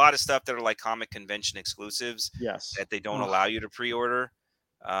 There's a lot of stuff that are like comic convention exclusives Yes. that they don't Ugh. allow you to pre-order.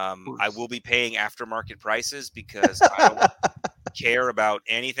 I course. will be paying aftermarket prices because I don't care about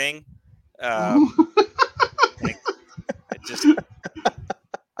anything.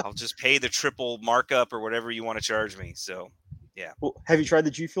 I'll just pay the triple markup or whatever you want to charge me. So Well, have you tried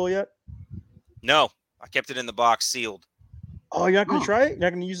the G Fuel yet? no, I kept it in the box sealed. Oh, you're not going to Oh. try it? You're not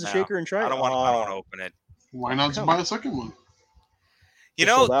going to use the No, shaker and try it? I don't want to Oh, open it. Why not just buy a second one? You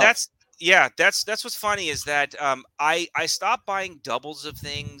They're know, sold out. that's what's funny is that I stopped buying doubles of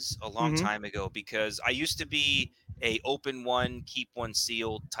things a long Mhm. time ago because I used to be a open one, keep one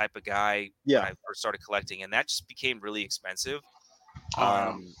sealed type of guy Yeah. when I first started collecting, and that just became really expensive.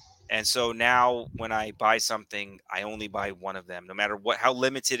 Oh, And so now when I buy something, I only buy one of them, no matter how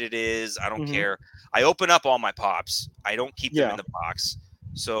limited it is. I don't Mhm. care. I open up all my pops. I don't keep them Yeah. in the box.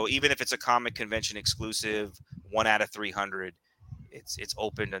 So even if it's a comic convention exclusive, 1 out of 300, it's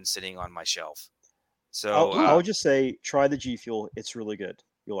opened and sitting on my shelf. So I would just say try the G Fuel. It's really good.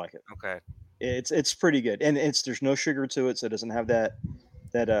 You'll like it. okay, It's pretty good, and there's no sugar to it, so it doesn't have that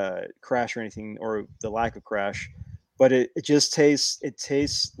crash or anything, or the lack of crash. But it just tastes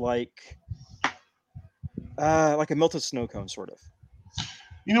like Like a melted snow cone, sort of.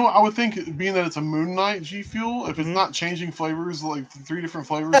 You know what? I would think, being that it's a Moon Knight G Fuel, if it's Mhm. not changing flavors, like 3 different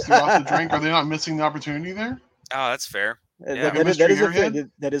flavors throughout the drink, are they not missing the opportunity there? Oh, that's fair. Uh, Yeah. That, Like a that is, that mystery is a fair,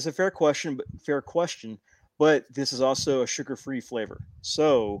 airhead? that is a fair question, but this is also a sugar-free flavor,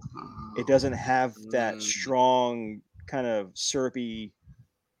 so it doesn't have that Mm. strong kind of syrupy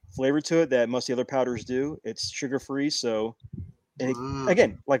flavor to it that most of the other powders do. It's sugar-free, so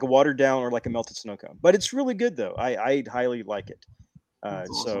again, like a watered down or like a melted snow cone. But it's really good though. I highly like it. That's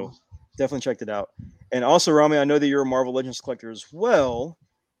So awesome. definitely checked it out. And also, Rami, I know that you're a Marvel Legends collector as well.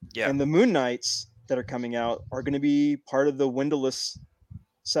 Yeah. And the Moon Knights that are coming out are going to be part of the windowless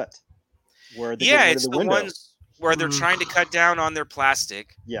set, where they get Yeah, rid of it's the the window. ones where they're Mm. trying to cut down on their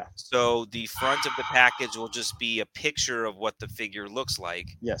plastic. Yeah. So the front of the package will just be a picture of what the figure looks like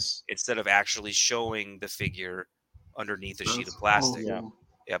Yes. instead of actually showing the figure underneath a sheet That's of plastic. awesome.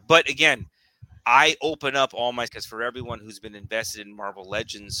 Yeah, but again, I open up all my, because for everyone who's been invested in Marvel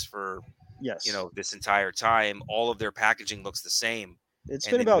Legends for Yes. this entire time, all of their packaging looks the same. It's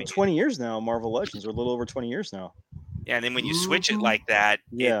and been then about when you- 20 years now. Marvel Legends, or a little over 20 years now. Yeah, and then when you switch it Mhm. like that,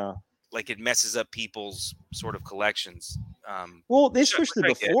 Yeah. it messes up people's sort of collections. Well, they which I- switched it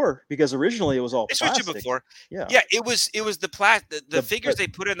which I get. before because originally it was all They switched plastic. it before. Yeah. Yeah, it was the The- figures but- they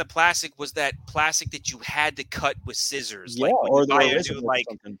put in the plastic was that plastic that you had to cut with scissors. Yeah, Like when or you buy or a razor new blade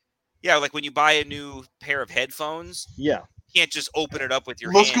or something. like when you buy a new pair of headphones, Yeah. you can't just open it up with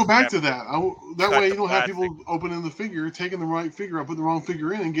your Let's hands. go back You to have that. That cut way the you don't have plastic. people opening the figure, taking the right figure out, putting the wrong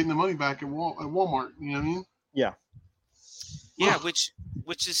figure in, and getting the money back at Walmart. You know what I mean? Yeah. Yeah, Ugh.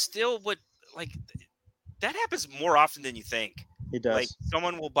 which is still what that happens more often than you think. It does. Like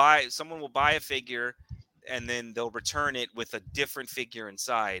someone will buy a figure, and then they'll return it with a different figure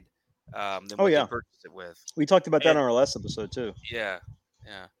inside than Oh, what yeah. they purchased it with. We talked about that and- on our last episode too. Yeah.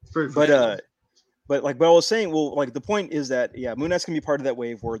 It's very But frustrating. but I was saying, well, like the point is that Moon Knight's gonna be part of that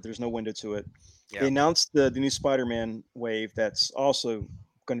wave where there's no window to it. Yeah. They announced the new Spider-Man wave that's also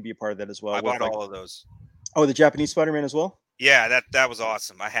going to be a part of that as well. I with, bought all of those. Oh, the Japanese Spider-Man as well. Yeah, that was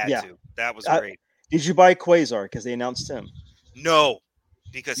awesome. I had Yeah. to. That was I- great. Did you buy Quasar because they announced him? No,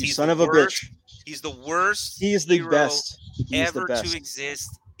 because You he's son the of a worst. bitch. He's the worst. He is the hero best. He is ever the best. to exist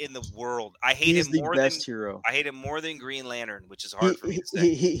in the world. I hate He is him the more best than hero. I hate him more than Green Lantern, which is hard for me He, to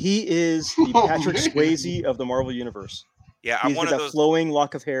say. he is the Oh, Patrick man. Swayze of the Marvel universe. Yeah, I'm He's one got of that those. flowing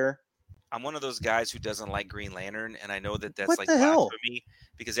lock of hair. I'm one of those guys who doesn't like Green Lantern, and I know that that's What like the hell? blasphemy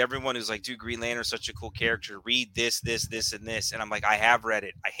because everyone who's like, "Dude, Green Lantern's such a cool character. Read this, this, this, and this," and I'm like, I have read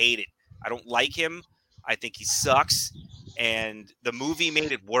it. I hate it. I don't like him. I think he sucks, and the movie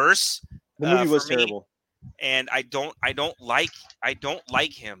made it worse. The movie was for me, terrible. and I don't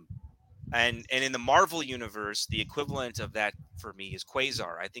like him. And in the Marvel universe, the equivalent of that for me is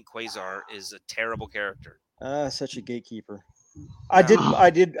Quasar. I think Quasar is a terrible character. Such a gatekeeper. I did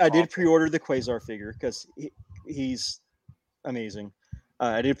Awful. pre-order the Quasar figure because he's amazing.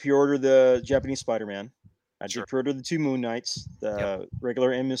 I did pre-order the Japanese Spider-Man. I Sure. did pre-order the two Moon Knights, the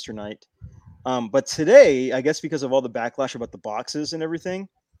regular and Mr. Knight. But today, I guess because of all the backlash about the boxes and everything,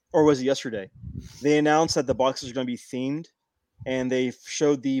 or was it yesterday? They announced that the boxes are going to be themed, and they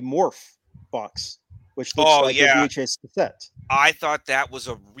showed the Morph box, which looks Oh, like yeah. a VHS cassette. I thought that was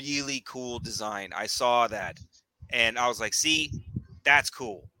a really cool design. I saw that, and I was like, "See, that's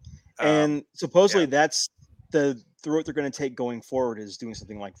cool." And supposedly that's the route they're going to take going forward, is doing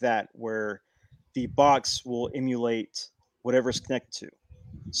something like that, where the box will emulate whatever it's connected to.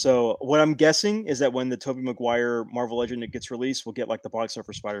 So what I'm guessing is that when the Tobey Maguire Marvel Legend gets released, we'll get like the box art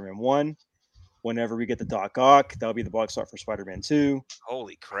for Spider-Man 1. Whenever we get the Doc Ock, that'll be the box art for Spider-Man 2.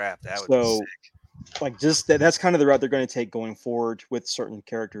 holy crap, that would So, be sick. like, just that's kind of the route they're going to take going forward with certain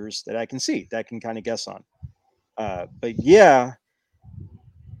characters that I can see, that I can kind of guess on. But yeah,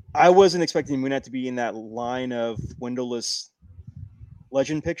 I wasn't expecting Moon Knight to be in that line of windowless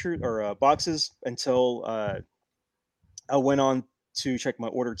Legend picture or boxes until I went on to check my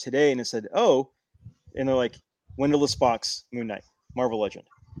order today, and it said, "Oh," and they're like, "Windowless box, Moon Knight, Marvel Legend."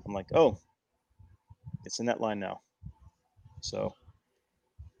 I'm like, "Oh, it's in that line now." So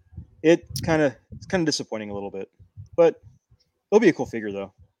it's kind of disappointing a little bit, but it'll be a cool figure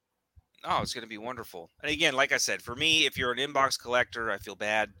though. Oh, it's going to be wonderful. And again, like I said, for me, if you're an inbox collector, I feel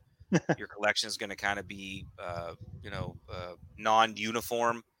bad. Your collection is going to kind of be,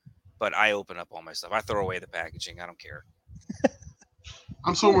 non-uniform. But I open up all my stuff. I throw away the packaging. I don't care.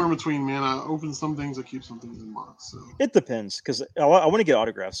 I'm somewhere in between, man. I open some things, I keep some things in box. So It depends because I want to get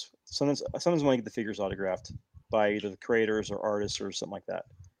autographs. Sometimes I want to get the figures autographed by either the creators or artists or something like that.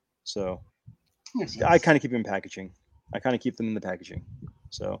 So makes sense. I kind of keep them in packaging. I kind of keep them in the packaging.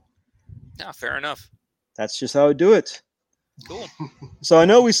 So Yeah, fair enough. That's just how I do it. Cool. So I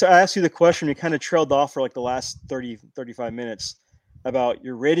know I asked you the question. You kind of trailed off for like the last 30, 35 minutes about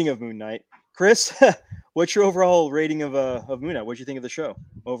your rating of Moon Knight. Chris, what's your overall rating of Moon Knight? What'd you think of the show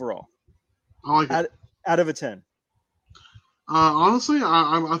overall? I like it. Out of a 10. Honestly,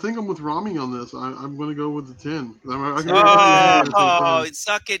 I think I'm with Rami on this. I'm going to go with the 10. I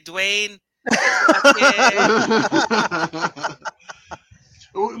Suck it, Dwayne.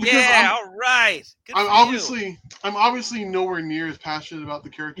 Yeah, all right. Good I'm for you. obviously nowhere near as passionate about the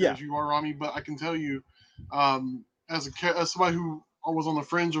character Yeah. as you are, Rami. But I can tell you, as somebody who was on the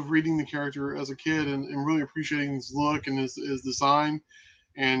fringe of reading the character as a kid and really appreciating his look and his design,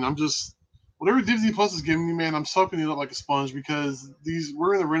 and I'm just whatever Disney Plus is giving me, man, I'm soaking it up like a sponge because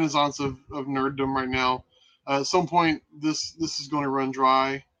we're in the renaissance of nerddom right now. At some point, this is going to run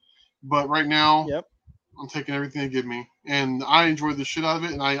dry, but right now, Yep. I'm taking everything they give me, and I enjoyed the shit out of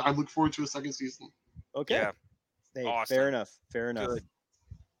it, and I look forward to a second season. Okay. Yeah. Hey, Awesome. Fair enough. Good.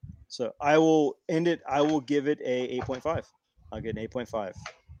 So I will end it. I will give it a 8.5. I'll get an 8.5.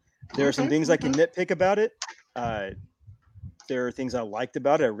 There are some things I can nitpick about it. There are things I liked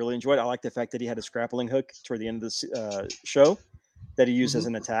about it. I really enjoyed it. I like the fact that he had a grappling hook toward the end of the show that he used as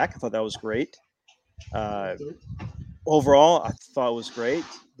an attack. I thought that was great. Overall, I thought it was great.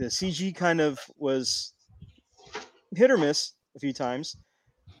 The CG kind of was hit or miss a few times,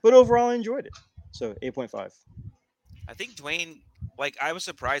 but overall I enjoyed it. So 8.5. I think Dwayne, I was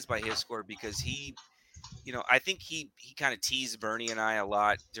surprised by his score because he, I think he kind of teased Bernie and I a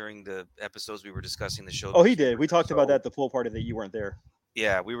lot during the episodes we were discussing the show. Oh, he did. We talked about that at the pool party that you weren't there.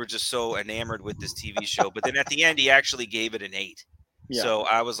 Yeah, we were just so enamored with this TV show. But then at the end, he actually gave it an 8. Yeah. So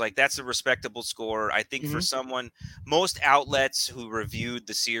I was like, that's a respectable score. I think for someone, most outlets who reviewed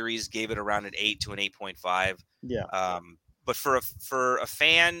the series gave it around an 8 to an 8.5. Yeah. But for a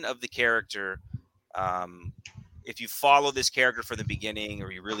fan of the character, if you follow this character from the beginning,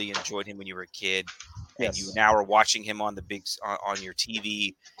 or you really enjoyed him when you were a kid, and you now are watching him on on your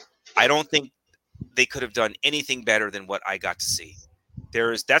TV, I don't think they could have done anything better than what I got to see.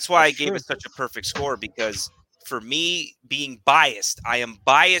 That's why I gave it such a perfect score, because for me, being biased, I am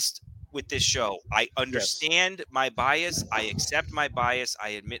biased with this show. I understand my bias. I accept my bias. I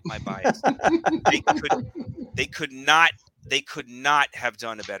admit my bias. They could not have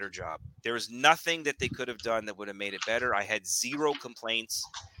done a better job. There was nothing that they could have done that would have made it better. I had zero complaints.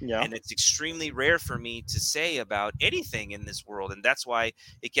 Yeah. And it's extremely rare for me to say about anything in this world. And that's why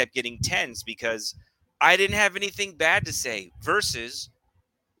it kept getting 10s, because I didn't have anything bad to say. Versus,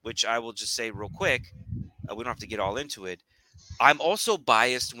 which I will just say real quick, we don't have to get all into it. I'm also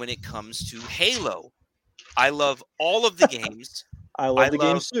biased when it comes to Halo. I love all of the games. I love the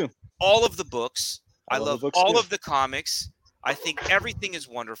games too. All of the books. I love all too. of the comics. I think everything is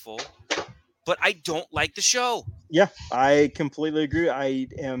wonderful, but I don't like the show. Yeah, I completely agree. I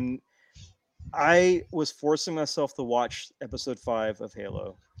was forcing myself to watch episode 5 of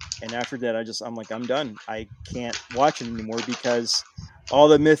Halo, and after that, I'm like, I'm done. I can't watch it anymore because all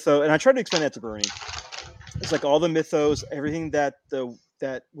the mythos, and I tried to explain that to Bernie. It's like all the mythos, everything that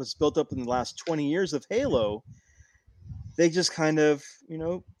was built up in the last 20 years of Halo, they just kind of,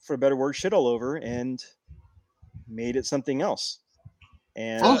 for a better word, shit all over and made it something else.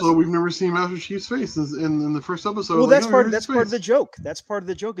 And also, we've never seen Master Chief's face in the first episode. Well, that's part of the joke. That's part of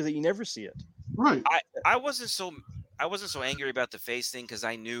the joke, is that you never see it. Right. I wasn't so angry about the face thing, because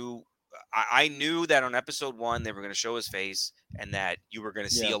I knew that on episode 1 they were going to show his face and that you were going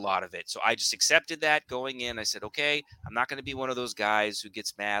to see a lot of it. So I just accepted that going in. I said, okay, I'm not going to be one of those guys who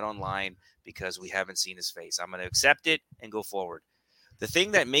gets mad online because we haven't seen his face. I'm going to accept it and go forward. The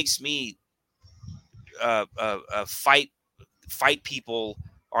thing that makes me fight people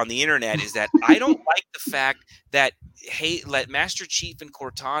on the internet is that I don't like the fact that Master Chief and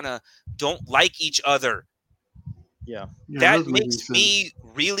Cortana don't like each other. Yeah, that makes me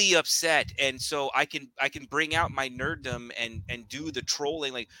really upset, and so I can bring out my nerddom and do the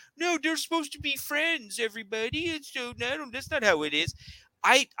trolling, like, no, they're supposed to be friends, everybody. It's so that's not how it is.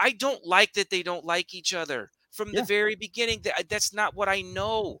 I don't like that they don't like each other from the very beginning. That's not what I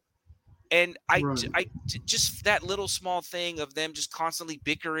know. And I just that little small thing of them just constantly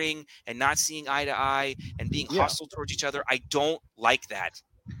bickering and not seeing eye to eye and being hostile towards each other, I don't like that.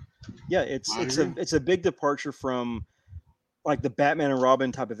 Yeah, it's a big departure from like the Batman and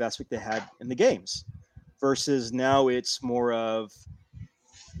Robin type of aspect they had in the games, versus now it's more of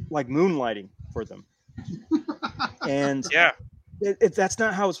like moonlighting for them. And that's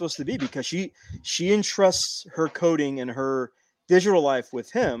not how it's supposed to be, because she entrusts her coding and her digital life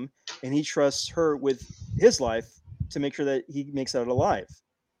with him, and he trusts her with his life to make sure that he makes it out alive.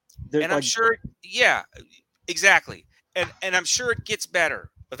 They're And I'm sure, yeah, exactly. And I'm sure it gets better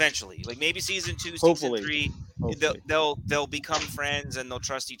eventually. Like maybe season 2, season Hopefully. 3, hopefully. they'll become friends and they'll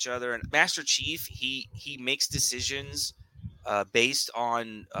trust each other. And Master Chief, he makes decisions based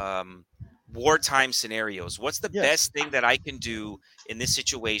on wartime scenarios. What's the Yes. best thing that I can do in this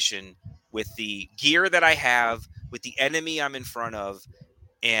situation with the gear that I have, with the enemy I'm in front of,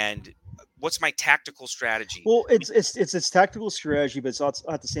 and what's my tactical strategy? Well, it's tactical strategy, but it's also,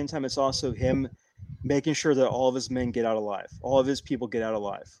 at the same time, it's also him making sure that all of his men get out alive, all of his people get out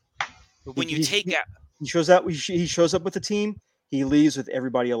alive. But when you He- take he- out, He shows up. He shows up with the team. He leaves with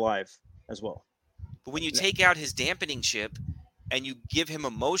everybody alive as well. but when you take out his dampening chip and you give him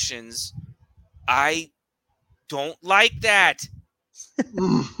emotions, I don't like that.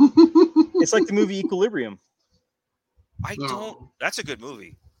 It's like the movie Equilibrium. I No. don't. That's a good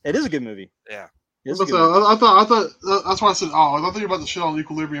movie. It is a good movie. Yeah. It is a I good movie. thought that's why I said, oh, I thought you were about to shit on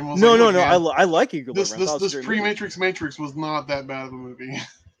Equilibrium. I was No, like, no, look, no. man, I like Equilibrium. this I thought it was a this great movie. pre-Matrix Matrix was not that bad of a movie.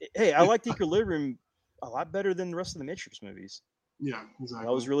 Hey, I liked Equilibrium a lot better than the rest of the Matrix movies. Yeah, exactly.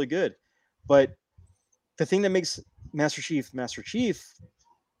 That was really good. But the thing that makes Master Chief,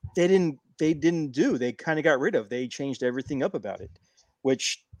 they didn't do. They kind of got rid of. They changed everything up about it,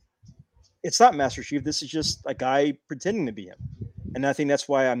 which it's not Master Chief. This is just a guy pretending to be him. And I think that's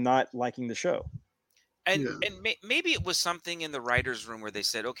why I'm not liking the show. And Yeah. maybe it was something in the writers' room where they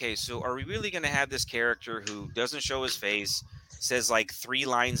said, okay, so are we really going to have this character who doesn't show his face, says like 3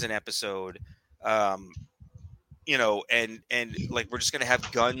 lines an episode, you know, and like we're just going to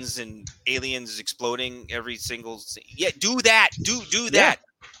have guns and aliens exploding every single do that. Do that.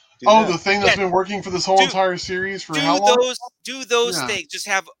 Do Oh, that. the thing that's Yeah. been working for this whole Do- entire series for Do how long? those Yeah. things. Just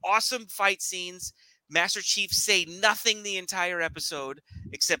have awesome fight scenes. Master Chief say nothing the entire episode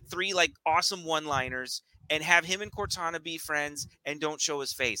except 3 like awesome one-liners, and have him and Cortana be friends and don't show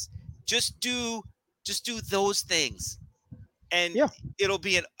his face. Just do those things, and Yeah. it'll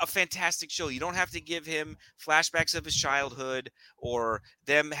be a fantastic show. You don't have to give him flashbacks of his childhood or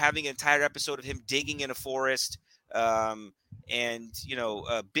them having an entire episode of him digging in a forest. And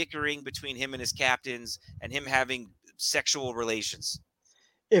bickering between him and his captains, and him having sexual relations.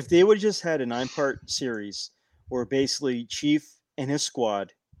 If they would have just had a 9-part series where basically Chief and his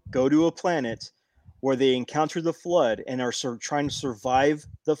squad go to a planet where they encounter the flood and are trying to survive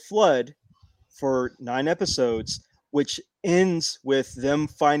the flood for 9 episodes, which ends with them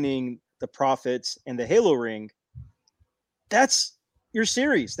finding the prophets and the Halo ring, that's your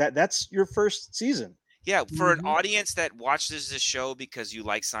series. That's your first season. Yeah, for an Mhm. audience that watches this show because you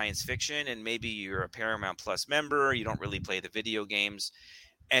like science fiction and maybe you're a Paramount Plus member, you don't really play the video games,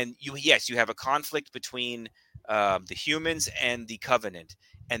 and you have a conflict between the humans and the Covenant,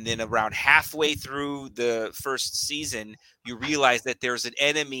 and then around halfway through the first season, you realize that there's an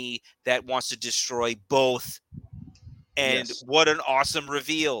enemy that wants to destroy both, and Yes. what an awesome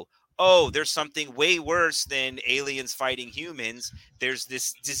reveal. Oh, there's something way worse than aliens fighting humans. There's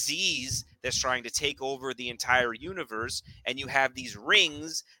this disease that's trying to take over the entire universe, and you have these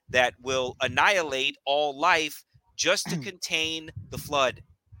rings that will annihilate all life just to contain the flood.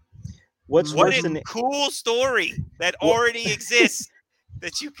 What's What worse a than cool story that Well- already exists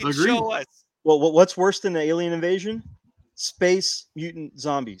that you can Agreed. show us. what's worse than the alien invasion? Space mutant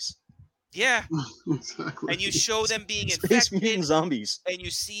zombies. Yeah, Exactly. and you show them being Space mutant infected, zombies. and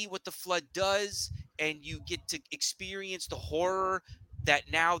you see what the flood does, and you get to experience the horror that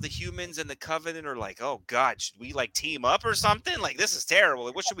now the humans and the Covenant are like, oh God, should we like team up or something? Like, this is terrible.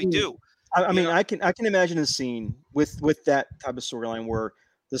 Like, what should we do? I mean, know? I can imagine a scene with that type of storyline where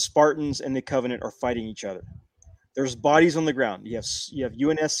the Spartans and the Covenant are fighting each other. There's bodies on the ground. You have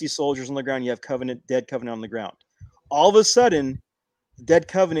UNSC soldiers on the ground. You have dead Covenant on the ground. All of a sudden, the dead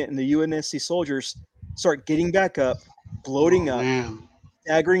Covenant and the UNSC soldiers start getting back up, bloating Oh, up, man.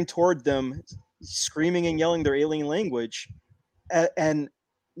 staggering toward them, screaming and yelling their alien language, and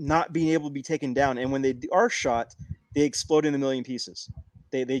not being able to be taken down. And when they are shot, they explode in a million pieces.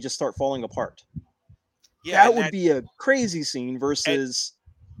 They just start falling apart. Yeah, That and would be a crazy scene versus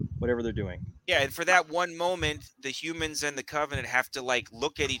whatever they're doing. Yeah, and for that one moment, the humans and the Covenant have to like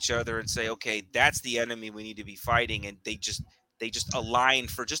look at each other and say, "Okay, that's the enemy we need to be fighting," and they just align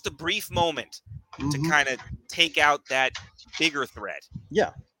for just a brief moment to Mhm. kind of take out that bigger threat.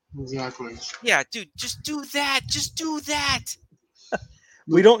 Yeah, Exactly. Yeah, dude, just do that. Just do that.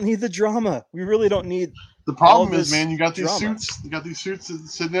 we don't need the drama. We really don't need. The problem all is, this man, you got these drama. suits. You got these suits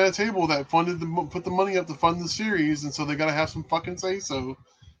sitting at a table that put the money up to fund the series, and so they got to have some fucking say so.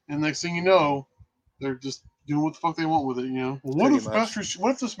 And next thing you know, they're just doing what the fuck they want with it. You know, what Pretty if much.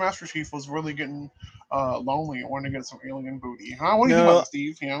 What if this Master Chief was really getting lonely and wanted to get some alien booty. Huh? What do you think No, about that,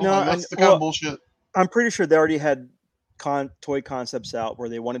 Steve? You know, no, like, that's and the kind well, of bullshit. I'm pretty sure they already had toy concepts out where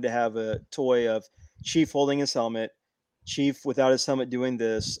they wanted to have a toy of Chief holding his helmet, Chief without his helmet doing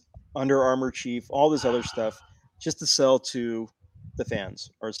this, Under Armour Chief, all this other stuff, just to sell to the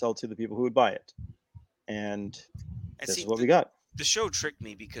fans or sell to the people who would buy it. And And this see, is what we got. the show tricked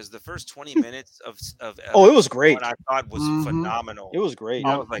me because the first 20 minutes of Oh, it was great. what I thought was Mhm. phenomenal. It was great.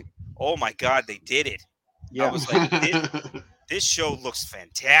 I was like, oh my God, they did it. Yeah. I was like, this show looks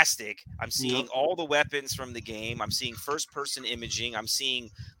fantastic. I'm seeing Yep. all the weapons from the game. I'm seeing first person imaging. I'm seeing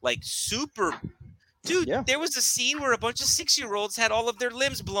like super. Dude, Yeah. there was a scene where a bunch of 6-year-olds had all of their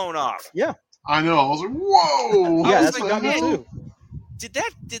limbs blown off. I know. I was like, whoa. Yeah, was that's like, what got me man, too. Did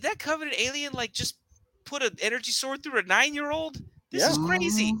that coveted alien like just put an energy sword through a 9-year-old? This Yeah. is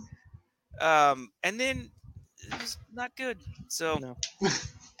crazy. Mhm. And then it was not good. So No.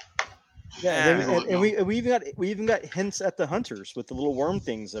 Yeah, Yeah. and we even got hints at the hunters with the little worm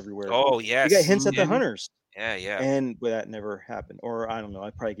things everywhere. oh We yes. got hints at the Mhm. hunters, Yeah. and well, that never happened. Or I don't know. I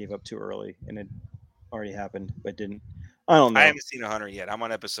probably gave up too early, and it already happened, but didn't. I don't know. I haven't seen a hunter yet. I'm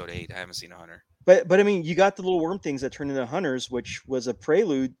on episode 8. I haven't seen a hunter. But I mean, you got the little worm things that turned into hunters, which was a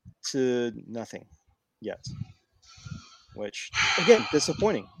prelude to nothing yet. Which again,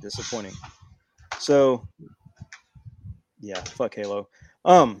 disappointing. So yeah, fuck Halo.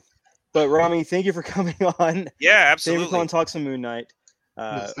 But Rami, thank you for coming on. Yeah, Thank you for coming absolutely. on Talk Some Moon Knight.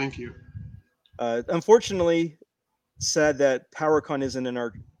 Yes, thank you. Unfortunately, sad that PowerCon isn't in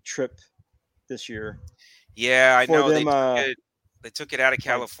our trip this year. Yeah, I For know them, they took it out of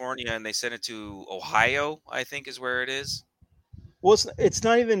California and they sent it to Ohio, I think is where it is. Well, it's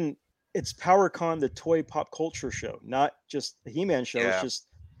not even. It's PowerCon, the toy pop culture show, not just the He-Man show. Yeah. It's just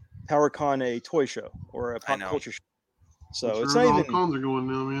PowerCon, a toy show or a pop know. culture show. So That's it's where not all even. cons are going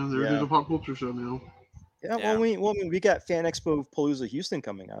now, man. They're Yeah. doing a pop culture show now. Yeah, Yeah. I mean, we got Fan Expo Palooza Houston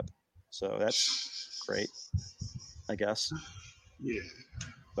coming up, so that's great, I guess. Yeah.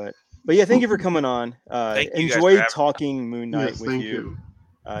 But yeah, thank you for coming on. Thank you guys for Enjoyed having me. talking Moon Knight Yes, with thank you. you.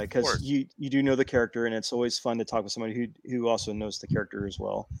 Because course. you do know the character, and it's always fun to talk with somebody who also knows the character as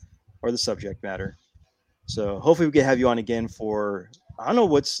well, or the subject matter. So hopefully we can have you on again for I don't know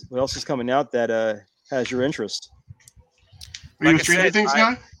what else is coming out that has your interest. Are you Like a I Stranger said, Things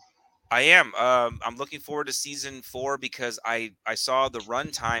guy? I am. I'm looking forward to season 4 because I saw the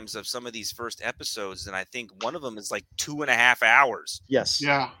run times of some of these first episodes, and I think one of them is like 2.5 hours. Yes.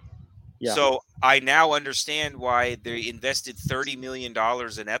 Yeah. Yeah. So I now understand why they invested $30 million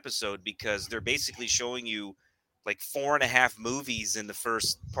an episode, because they're basically showing you like 4.5 movies in the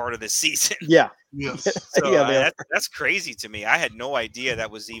first part of the season. Yeah. Yes. So Yeah, they are. that's crazy to me. I had no idea that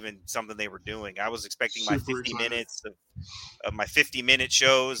was even something they were doing. I was expecting my Super 50 excited. minutes of my 50-minute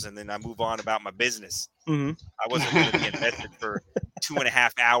shows, and then I move on about my business. Mhm. I wasn't going to be invested for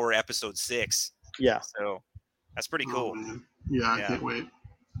 2.5 hour episode 6. Yeah. So that's pretty Oh, cool. man. Yeah, I Yeah. can't wait.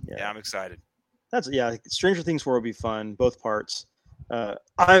 Yeah, I'm excited. Stranger Things 4 will be fun, both parts.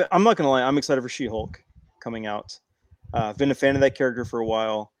 I'm not gonna lie, I'm excited for She-Hulk coming out. I've been a fan of that character for a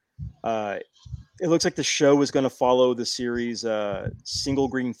while. It looks like the show is going to follow the series Single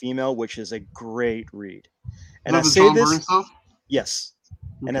Green Female, which is a great read. And I Is that the say John this, Byrne stuff? yes,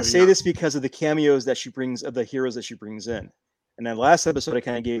 and I Okay, say yeah. this because of the cameos that she brings, of the heroes that she brings in. And then last episode, I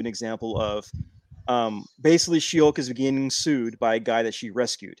kind of gave an example of basically She-Hulk is getting sued by a guy that she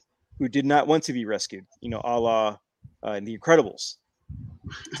rescued, who did not want to be rescued, a la The Incredibles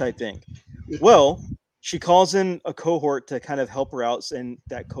type thing. Well, she calls in a cohort to kind of help her out, and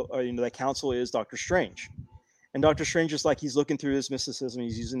that that council is Doctor Strange. And Doctor Strange is like, he's looking through his mysticism,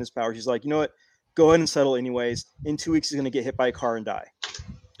 he's using his power. He's like, you know what? Go ahead and settle anyways. In 2 weeks, he's going to get hit by a car and die.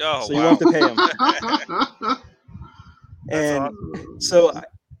 Oh, So you wow. won't have to pay him. That's And awesome. so,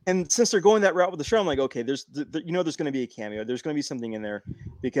 and since they're going that route with the show, I'm like, okay, there's there's going to be a cameo. There's going to be something in there,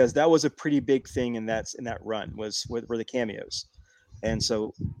 because that was a pretty big thing in that run were the cameos. And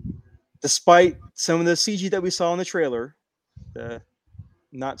so, despite some of the CG that we saw in the trailer, the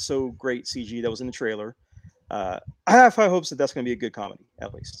not so great CG that was in the trailer, I have high hopes that that's going to be a good comedy,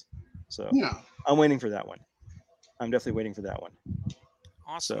 at least. So Yeah. I'm waiting for that one. I'm definitely waiting for that one.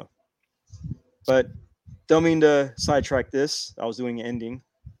 Awesome. So, but don't mean to sidetrack this. I was doing an ending,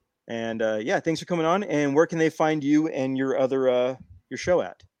 and yeah, thanks for coming on. And where can they find you and your other your show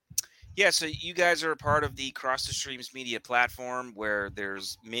at? Yeah, so you guys are a part of the Cross the Streams media platform, where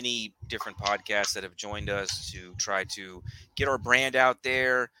there's many different podcasts that have joined us to try to get our brand out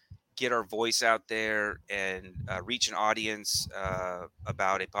there, get our voice out there, and reach an audience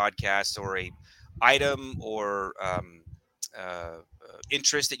about a podcast or a item or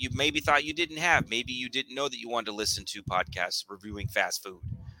interest that you maybe thought you didn't have. Maybe you didn't know that you wanted to listen to podcasts reviewing fast food,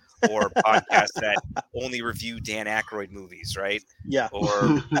 or podcasts that only review Dan Aykroyd movies, right? Yeah. Or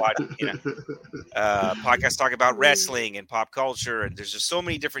podcasts talk about wrestling and pop culture, and there's just so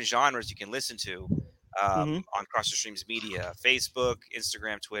many different genres you can listen to on Cross the Streams Media, Facebook,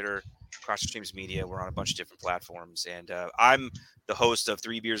 Instagram, Twitter. Cross the Streams Media. We're on a bunch of different platforms, and I'm the host of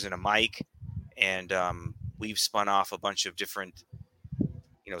 3 Beers and a Mic, and we've spun off a bunch of different,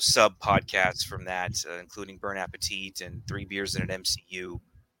 sub podcasts from that, including Burn Appetit and 3 Beers and an MCU.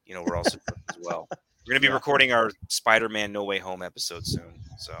 We're also as well. We're going to be recording our Spider-Man No Way Home episode soon,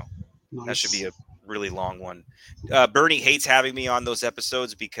 so that should be a really long one. Bernie hates having me on those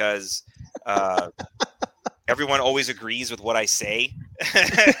episodes because everyone always agrees with what I say.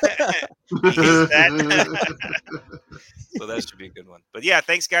 So that should be a good one. But yeah,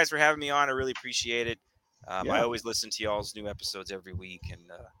 thanks guys for having me on. I really appreciate it. I always listen to y'all's new episodes every week, and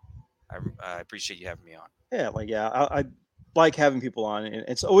I appreciate you having me on. I like having people on, and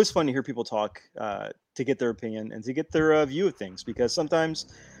it's always fun to hear people talk, to get their opinion and to get their view of things, because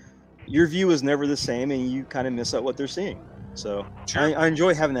sometimes your view is never the same and you kind of miss out what they're seeing. So sure. I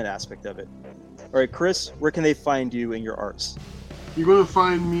enjoy having that aspect of it. All right, Chris, where can they find you in your arts? You're going to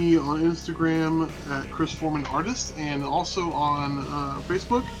find me on Instagram at Chris Foreman Artist, and also on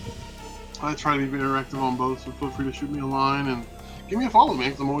Facebook. I try to be interactive on both, so feel free to shoot me a line and give me a follow,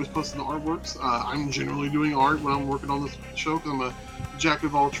 man, because I'm always posting the artworks. I'm generally doing art when I'm working on this show, because I'm a jack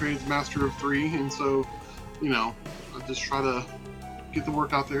of all trades, master of three, and so, I just try to get the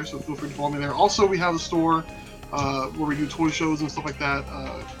work out there, so feel free to follow me there. Also, we have a store where we do toy shows and stuff like that.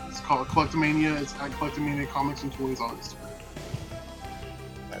 It's called Collectomania. It's at Collectomania Comics and Toys on Instagram.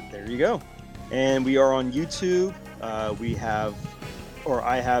 There you go. And we are on YouTube. I have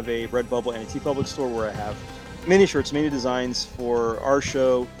a Redbubble and a TeePublic store where I have mini shirts, mini designs for our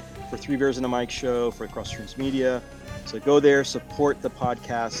show, for 3 Beers and a Mic show, for Cross Streams Media. So go there, support the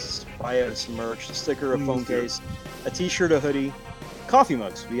podcasts, buy us some merch, a sticker, a phone case, a t-shirt, a hoodie, coffee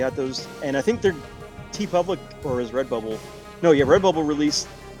mugs. We had those, and I think they're TeePublic or is Redbubble. No, yeah, Redbubble released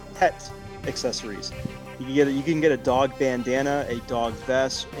pet accessories. You can get a dog bandana, a dog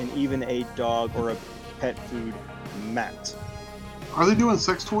vest, and even a dog or a pet food mat. Are they doing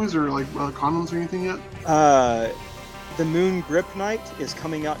sex toys or like condoms or anything yet? The Moon Grip Night is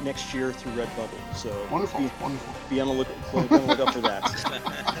coming out next year through Redbubble. So wonderful. Be on the lookout for that.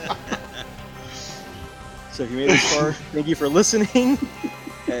 So if you made it this far, thank you for listening.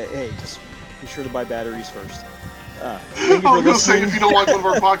 Hey, just be sure to buy batteries first. I was going to say, if you don't like one of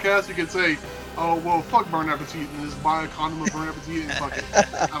our podcasts, you can say, oh, well, fuck Burn Appetit, and just buy a condom of Burn Appetit and fuck it.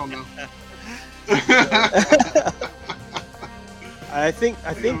 I don't know. I think,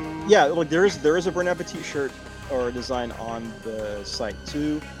 yeah, like there is a Burn Appetit shirt or a design on the site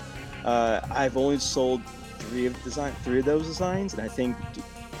too. I've only sold three of those designs, and I think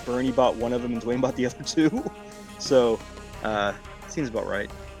Bernie bought one of them and Dwayne bought the other two. So, seems about right.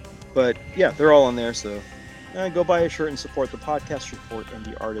 But yeah, they're all on there, so go buy a shirt and support the podcast, support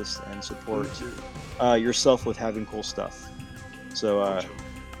indie artists, and support yourself with having cool stuff. So,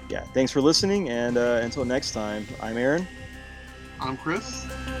 yeah, thanks for listening, and until next time, I'm Aaron. I'm Chris.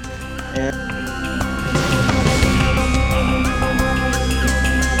 And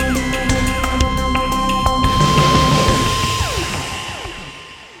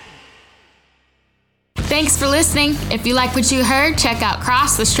thanks for listening. If you like what you heard, check out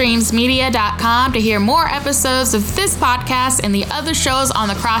CrossTheStreamsMedia.com to hear more episodes of this podcast and the other shows on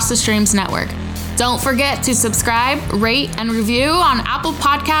the Cross the Streams Network. Don't forget to subscribe, rate, and review on Apple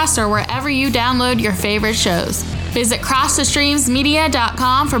Podcasts or wherever you download your favorite shows. Visit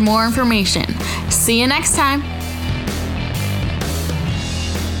CrossTheStreamsMedia.com for more information. See you next time.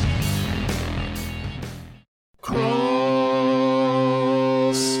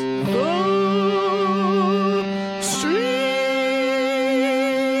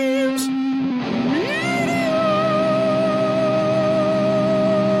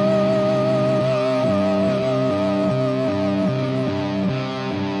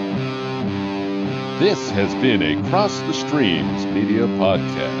 This has been a Cross the Streams Media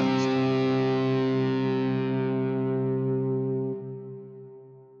Podcast.